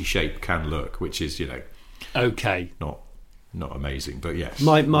XJ40 shape can look, which is okay, not amazing, but yes.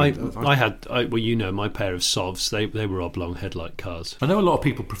 I had my pair of Sovs. They were oblong headlight cars. I know a lot of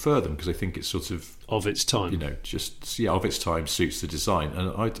people prefer them because they think it's sort of its time. Of its time, suits the design,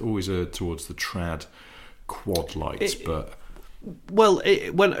 and I'd always err towards the trad quad lights, but. Well,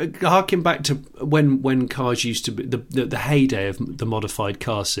 harking back to when cars used to be the heyday of the modified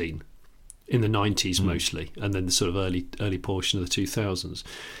car scene in the 90s mostly, and then the sort of early portion of the 2000s.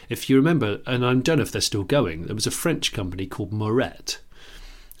 If you remember, and I don't know if they're still going, there was a French company called Moret,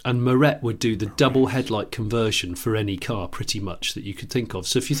 and Moret would do the double headlight conversion for any car pretty much that you could think of.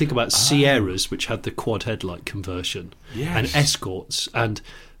 So if you think about Sierras, which had the quad headlight conversion, and Escorts, and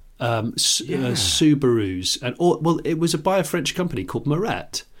Subarus, and it was by a French company called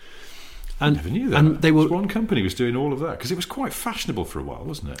Moret. And I never knew that. And one company was doing all of that because it was quite fashionable for a while,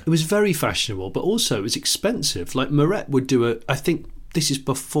 wasn't it? It was very fashionable, but also it was expensive. Like Moret would do I think this is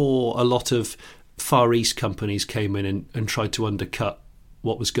before a lot of Far East companies came in and tried to undercut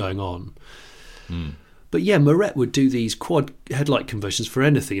what was going on. But yeah, Moret would do these quad headlight conversions for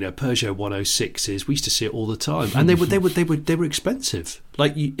anything. Peugeot 106s. We used to see it all the time, and they were expensive.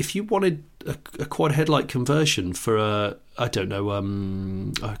 Like if you wanted a quad headlight conversion for I don't know,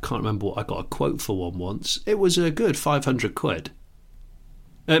 I can't remember what I got a quote for one once. It was a good 500 quid.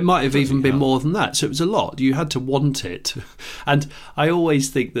 It might have even been more than that. So it was a lot. You had to want it, and I always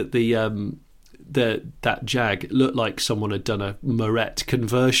think that that Jag looked like someone had done a Moret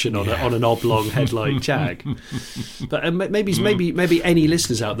conversion on an oblong headlight Jag. But maybe any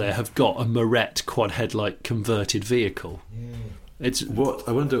listeners out there have got a Moret quad headlight converted vehicle.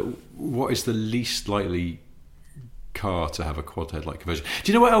 I wonder what is the least likely car to have a quad headlight conversion.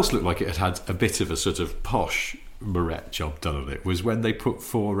 Do you know what else looked like it had a bit of a sort of posh Moret job done on it? Was when they put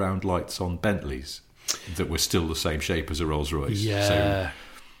 4 round lights on Bentleys that were still the same shape as a Rolls Royce. Yeah. So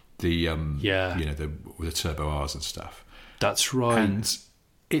with the turbo R's and stuff. That's right. And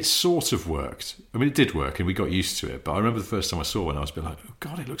it sort of worked. I mean, it did work, and we got used to it. But I remember the first time I saw one, I was a bit like, "Oh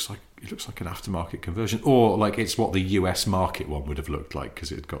God, it looks like an aftermarket conversion, or like it's what the US market one would have looked like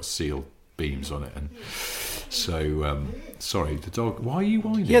because it had got seal beams on it." And so, sorry, the dog. Why are you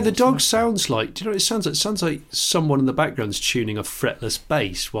whining? Yeah, the dog sounds like. Do you know? It sounds like someone in the background's tuning a fretless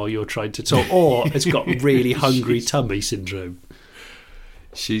bass while you're trying to talk, or it's got really hungry tummy syndrome.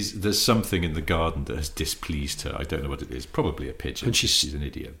 There's something in the garden that has displeased her. I don't know what it is. Probably a pigeon. And she's an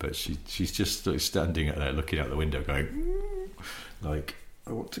idiot, but she's just standing there, looking out the window, going, like,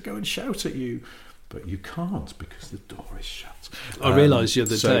 I want to go and shout at you, but you can't because the door is shut. I realised the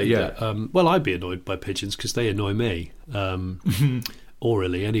other day that I'd be annoyed by pigeons because they annoy me,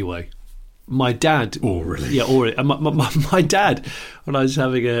 orally anyway. My dad orally. And my dad, when I was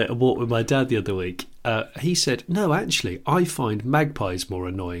having a walk with my dad the other week, he said, "No, actually, I find magpies more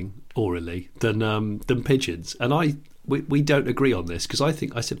annoying orally than pigeons." And we don't agree on this because I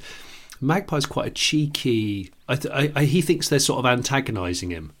said magpie's quite a cheeky. He thinks they're sort of antagonising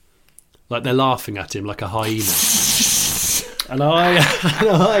him, like they're laughing at him like a hyena. And I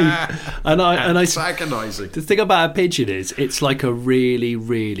antagonising. The thing about a pigeon is it's like a really,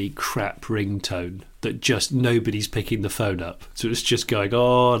 really crap ringtone that just nobody's picking the phone up. So it's just going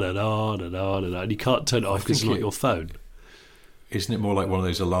on and on and on and on. And you can't turn it off because it's not your phone. Isn't it more like one of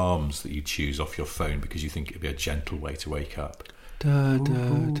those alarms that you choose off your phone because you think it'd be a gentle way to wake up? Da, da,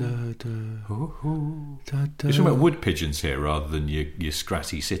 da, da. Da, da. You're talking about wood pigeons here rather than your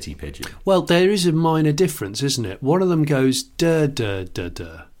scratty city pigeon. Well, there is a minor difference, isn't it? One of them goes da da da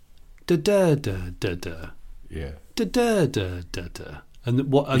da da da da da da Yeah. da da da da da, and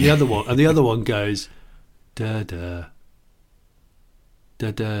the other one goes da da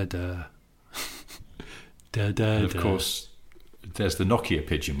da da da da da. And of course, there's the Nokia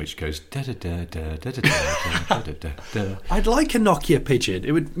pigeon, which goes da da da da da da da da da da. I'd like a Nokia pigeon.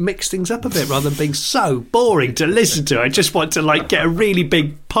 It would mix things up a bit rather than being so boring to listen to. I just want to get a really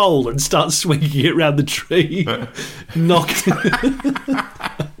big pole and start swinging it around the tree.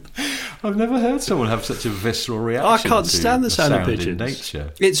 I've never heard someone have such a visceral reaction. I can't stand the sound of pigeons. In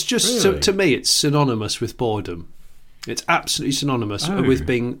nature. It's just Really? to me, it's synonymous with boredom. It's absolutely synonymous with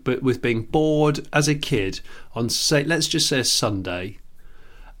being bored as a kid on, say, let's just say a Sunday,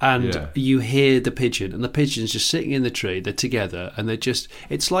 and you hear the pigeon, and the pigeon's just sitting in the tree. They're together, and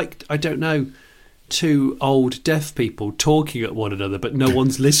it's like, I don't know, two old deaf people talking at one another, but no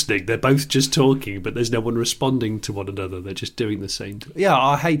one's listening. They're both just talking, but there's no one responding to one another. They're just doing the same. Yeah,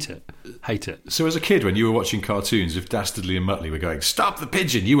 I hate it. Hate it. So as a kid, when you were watching cartoons, if Dastardly and Muttley were going, "Stop the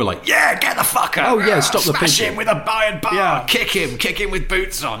pigeon," you were like, "Yeah, get the fucker! Oh yeah, stop the Smash pigeon! him with a iron bar! Yeah. Kick him with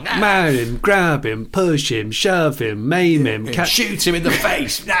boots on! Nah. Man him, grab him, push him, shove him, maim him, Shoot him in the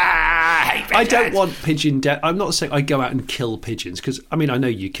face! Nah, I hate pigeons. I don't want pigeon death. I'm not saying I go out and kill pigeons, because I mean, I know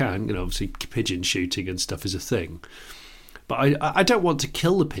you can. Obviously, pigeon shooting and stuff is a thing. But I don't want to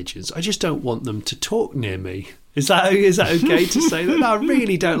kill the pigeons. I just don't want them to talk near me. Is that okay to say that? No, I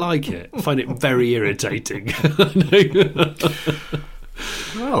really don't like it. I find it very irritating.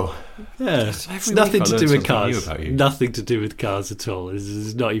 Well, yeah, it's nothing to do with cars. Nothing to do with cars at all.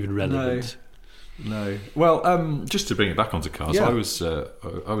 It's not even relevant. No. Well, just to bring it back onto cars, Yeah. I was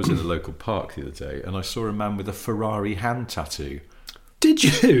in a local park the other day, and I saw a man with a Ferrari hand tattoo.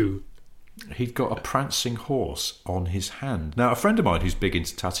 Did you? He'd got a prancing horse on his hand. Now, a friend of mine who's big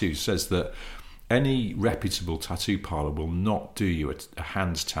into tattoos says that any reputable tattoo parlour will not do you a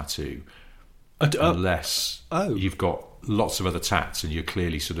hand tattoo unless you've got lots of other tats and you're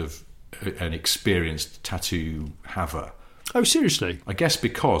clearly sort of an experienced tattoo haver. Oh, seriously? I guess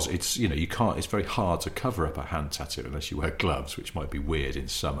because it's it's very hard to cover up a hand tattoo unless you wear gloves, which might be weird in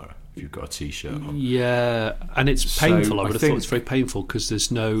summer if you've got a t-shirt on. Yeah, and it's painful. I would have thought it's very painful because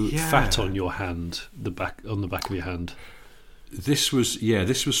there's no fat on your hand, on the back of your hand. This was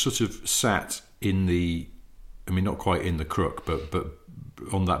sort of sat in the, I mean, not quite in the crook, but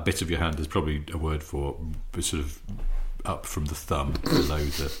on that bit of your hand. There's probably a word for, but sort of up from the thumb below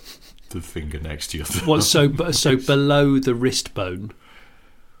the finger next to your thumb. What? So below the wrist bone.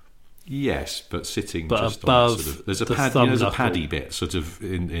 Yes, but sitting just above. On sort of, there's a pad, there's a paddy bit, sort of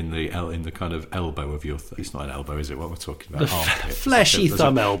in the kind of elbow of your. It's not an elbow, is it? What we're talking about? Armpit. Fleshy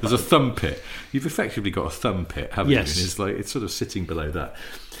thumb elbow. There's a thumb pit. You've effectively got a thumb pit, haven't yes. you? And it's sort of sitting below that.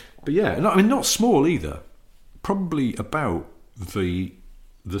 But yeah, not small either. Probably about the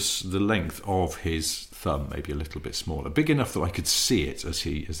length of his thumb, maybe a little bit smaller, big enough that I could see it as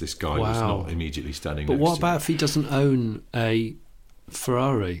this guy was not immediately standing. But next what to about him. if he doesn't own a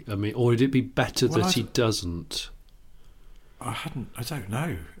Ferrari? I mean, or would it be better that he doesn't? I don't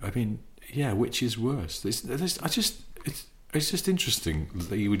know. I mean, yeah, which is worse? It's just interesting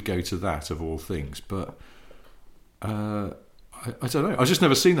that you would go to that of all things, but I don't know. I've just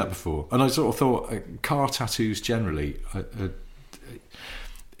never seen that before, and I sort of thought car tattoos generally.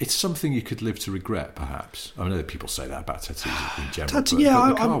 It's something you could live to regret, perhaps. I know that people say that about tattoos in general. But the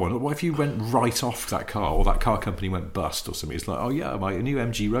car one, what if you went right off that car, or that car company went bust or something? It's like, oh yeah, my new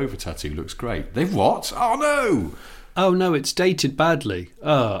MG Rover tattoo looks great. They've what? Oh no! Oh no, it's dated badly.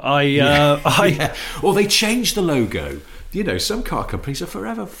 Or they changed the logo. Some car companies are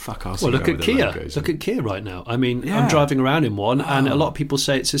forever fuck-assing. Well, look at Kia. Logos. Look at Kia right now. I mean, I'm driving around in one, and a lot of people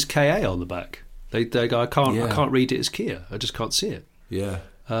say it says KA on the back. They go, I can't read it as Kia. I just can't see it. Yeah.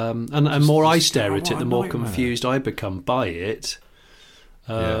 And the more I stare at it, the more confused I become by it.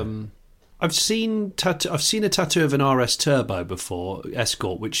 I've seen a tattoo of an RS Turbo before,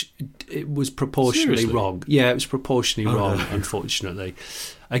 Escort, which it was proportionally wrong. Yeah, it was proportionally wrong, unfortunately.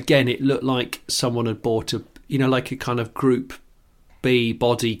 Again, it looked like someone had bought a kind of Group B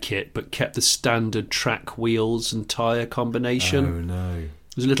body kit, but kept the standard track wheels and tyre combination. Oh no!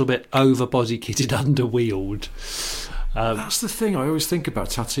 It was a little bit over body kitted, under wheeled. That's the thing I always think about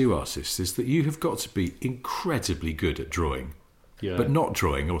tattoo artists, is that you have got to be incredibly good at drawing. Yeah. But not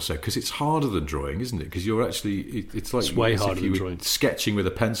drawing also, because it's harder than drawing, isn't it? Because you're actually, it's like It's way as if harder you than were drawing. sketching with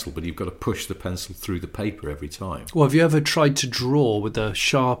a pencil, but you've got to push the pencil through the paper every time. Well, have you ever tried to draw with a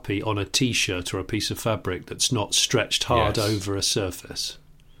Sharpie on a T-shirt or a piece of fabric that's not stretched hard Yes. over a surface?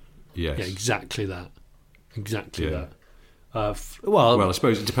 Yes. Yeah, exactly that. Exactly Yeah. that. Well, I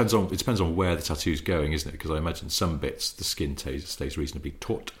suppose it depends on where the tattoo's going, isn't it? Because I imagine some bits the skin stays reasonably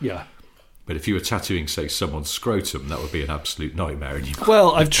taut. yeah. But if you were tattooing, say, someone's scrotum, that would be an absolute nightmare. And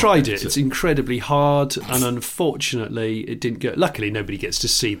Well, I've tried it. It's incredibly hard, and unfortunately, it didn't go. Luckily, nobody gets to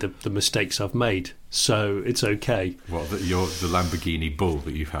see the mistakes I've made, so it's okay. Well, the Lamborghini bull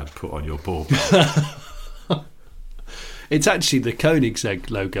that you've had put on your ball. It's actually the Koenigsegg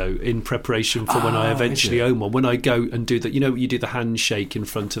logo in preparation for when I eventually is it? own one. When I go and do that, you do the handshake in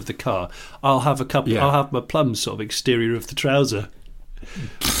front of the car. I'll have a couple. Yeah. I'll have my plums sort of exterior of the trouser.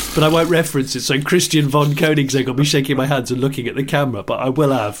 But I won't reference it. So Christian von Koenigsegg will be shaking my hands and looking at the camera. But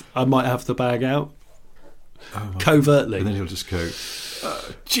I might have the bag out covertly. And then he'll just go,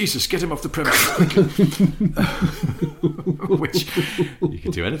 Jesus, get him off the premises. Which you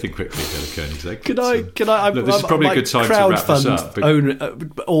can do anything quickly, Koenigsegg. Can I? Look, this is probably a good time to wrap this up. But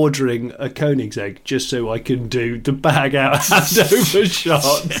Ordering a Koenigsegg just so I can do the bag out handover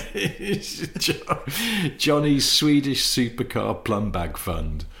shot. Johnny's Swedish Supercar Plum Bag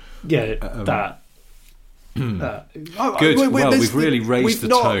Fund. Yeah, that. Good. Well, we've really raised the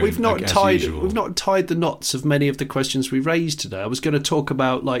tone. We've not as tied. usual. We've not tied the knots of many of the questions we raised today. I was going to talk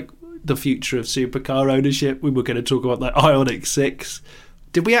about like the future of supercar ownership. We were going to talk about like Ioniq 6.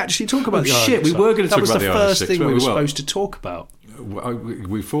 Did we actually talk about the shit, Ioniq we 6? were going to talk about the That Ioniq was the 6, first thing we weren't were we? Well, supposed to talk about.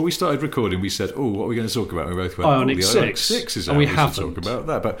 Before we started recording, we said, "Oh, what are we going to talk about?" And we both went, Ioniq the 6. Ioniq 6 is And out. we should haven't. talk about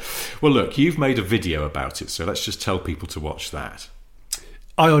that. But well, look, you've made a video about it, so let's just tell people to watch that.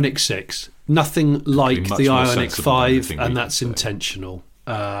 Ioniq 6. Nothing like much the more Ioniq sensible than 5, anything we and could that's say. intentional.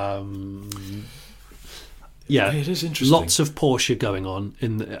 Yeah, It is interesting. Lots of Porsche going on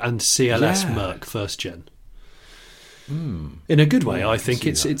and CLS Yeah. Merc first gen. In a good way, I think see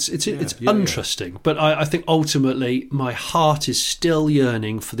it's that. Yeah. interesting. But I think ultimately my heart is still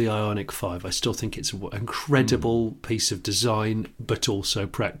yearning for the Ioniq 5. I still think it's an incredible piece of design, but also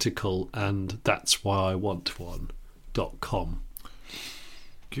practical, and that's why I want one.com.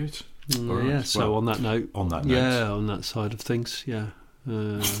 Good. All right. Yeah, so Well, on that note, on that note. yeah, on that side of things, yeah.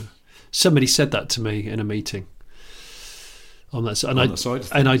 Somebody said that to me in a meeting. On that side, On that side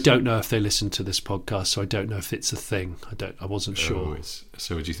of and I things. don't know if they listen to this podcast, so I don't know if it's a thing. I wasn't sure.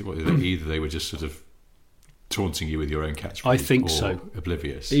 So, would you think either they were just sort of taunting you with your own catchphrase? I think or so.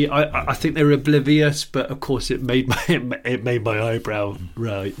 Oblivious. Yeah, I think they were oblivious, but of course it made my eyebrow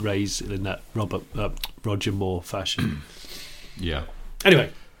raise in that Roger Moore fashion. Yeah.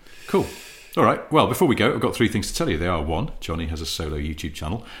 Anyway, Cool. All right. Well, before we go, I've got 3 things to tell you. They are: 1, Johnny has a solo YouTube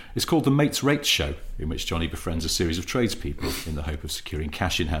channel. It's called The Mates Rates Show, in which Johnny befriends a series of tradespeople in the hope of securing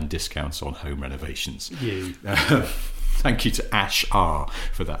cash-in-hand discounts on home renovations. you. Thank you to Ash R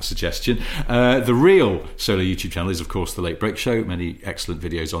for that suggestion. The real solo YouTube channel is, of course, The Late Break Show. Many excellent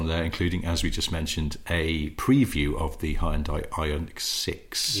videos on there, including, as we just mentioned, a preview of the Hyundai Ioniq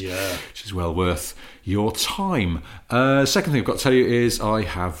 6, which is well worth your time. Second thing I've got to tell you is I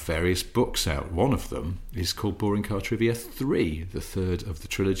have various books out. One of them is called Boring Car Trivia 3, the third of the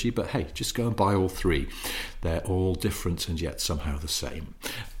trilogy. But hey, just go and buy all 3. They're all different and yet somehow the same.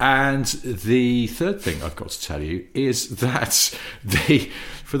 And the third thing I've got to tell you is that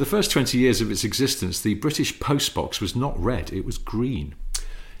for the first 20 years of its existence, the British postbox was not red, it was green.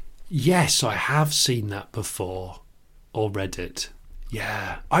 Yes, I have seen that before or read it.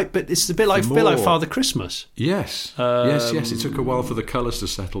 Yeah, but it's a bit like Father Christmas. Yes, yes. It took a while for the colours to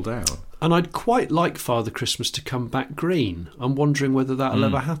settle down. And I'd quite like Father Christmas to come back green. I'm wondering whether that'll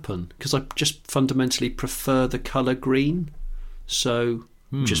ever happen, because I just fundamentally prefer the colour green. So,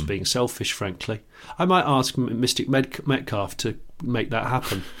 just being selfish, frankly, I might ask Mystic Metcalf to make that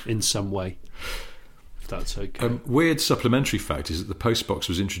happen in some way, if that's okay. Weird supplementary fact is that the postbox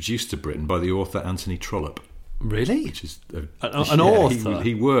was introduced to Britain by the author Anthony Trollope. Really? Which is an author?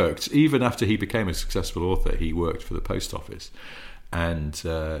 He worked, even after he became a successful author, he worked for the post office. And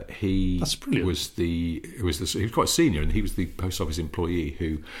he That's brilliant. he was quite senior, and he was the post office employee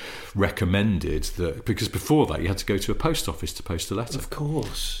who recommended that, because before that you had to go to a post office to post a letter. Of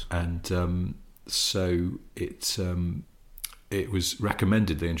course. And so it was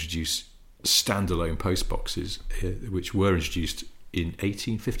recommended they introduce standalone post boxes, which were introduced in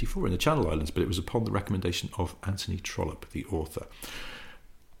 1854 in the Channel Islands, but it was upon the recommendation of Anthony Trollope, the author.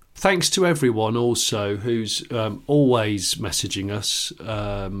 Thanks to everyone also who's always messaging us.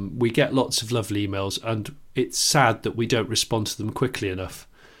 We get lots of lovely emails, and it's sad that we don't respond to them quickly enough.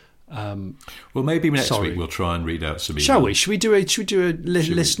 Well, maybe next week we'll try and read out some emails. Shall we? Should we do a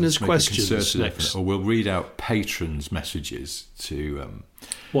listeners' questions next? Or we'll read out patrons' messages to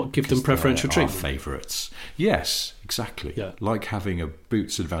give them preferential treatment. Our favourites. Yes, exactly. Yeah. Like having a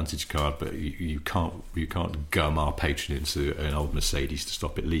Boots Advantage card, but you can't gum our patron into an old Mercedes to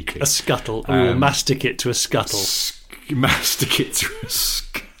stop it leaking. A scuttle. We'll mastic it to a scuttle. Mastic it to a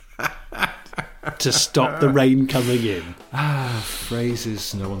scuttle. To stop the rain coming in.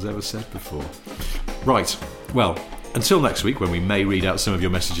 Phrases no one's ever said before. Right, well, until next week, when we may read out some of your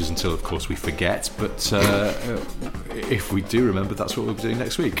messages until, of course, we forget. But if we do remember, that's what we'll be doing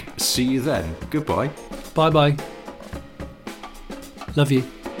next week. See you then. Goodbye. Bye-bye. Love you.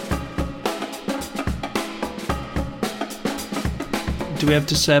 Do we have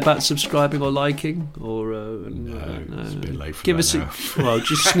to say about subscribing or liking? Or no, it's a bit late for give that us now. Well,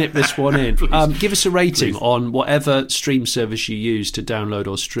 just snip this one in. Give us a rating on whatever stream service you use to download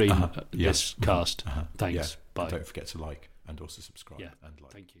or stream this cast. Thanks. Yeah. Bye. Don't forget to like and also subscribe. Yeah. And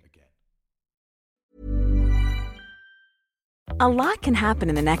like Thank you. Again. A lot can happen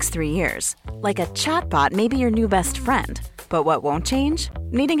in the next 3 years. Like a chatbot may be your new best friend. But what won't change?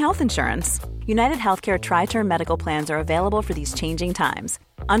 Needing health insurance. United Healthcare Tri-Term Medical Plans are available for these changing times.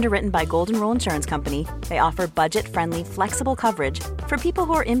 Underwritten by Golden Rule Insurance Company, they offer budget-friendly, flexible coverage for people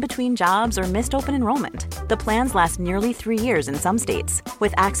who are in between jobs or missed open enrollment. The plans last nearly 3 years in some states,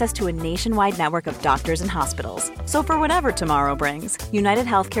 with access to a nationwide network of doctors and hospitals. So for whatever tomorrow brings, United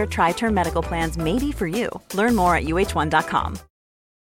Healthcare Tri-Term Medical Plans may be for you. Learn more at uh1.com.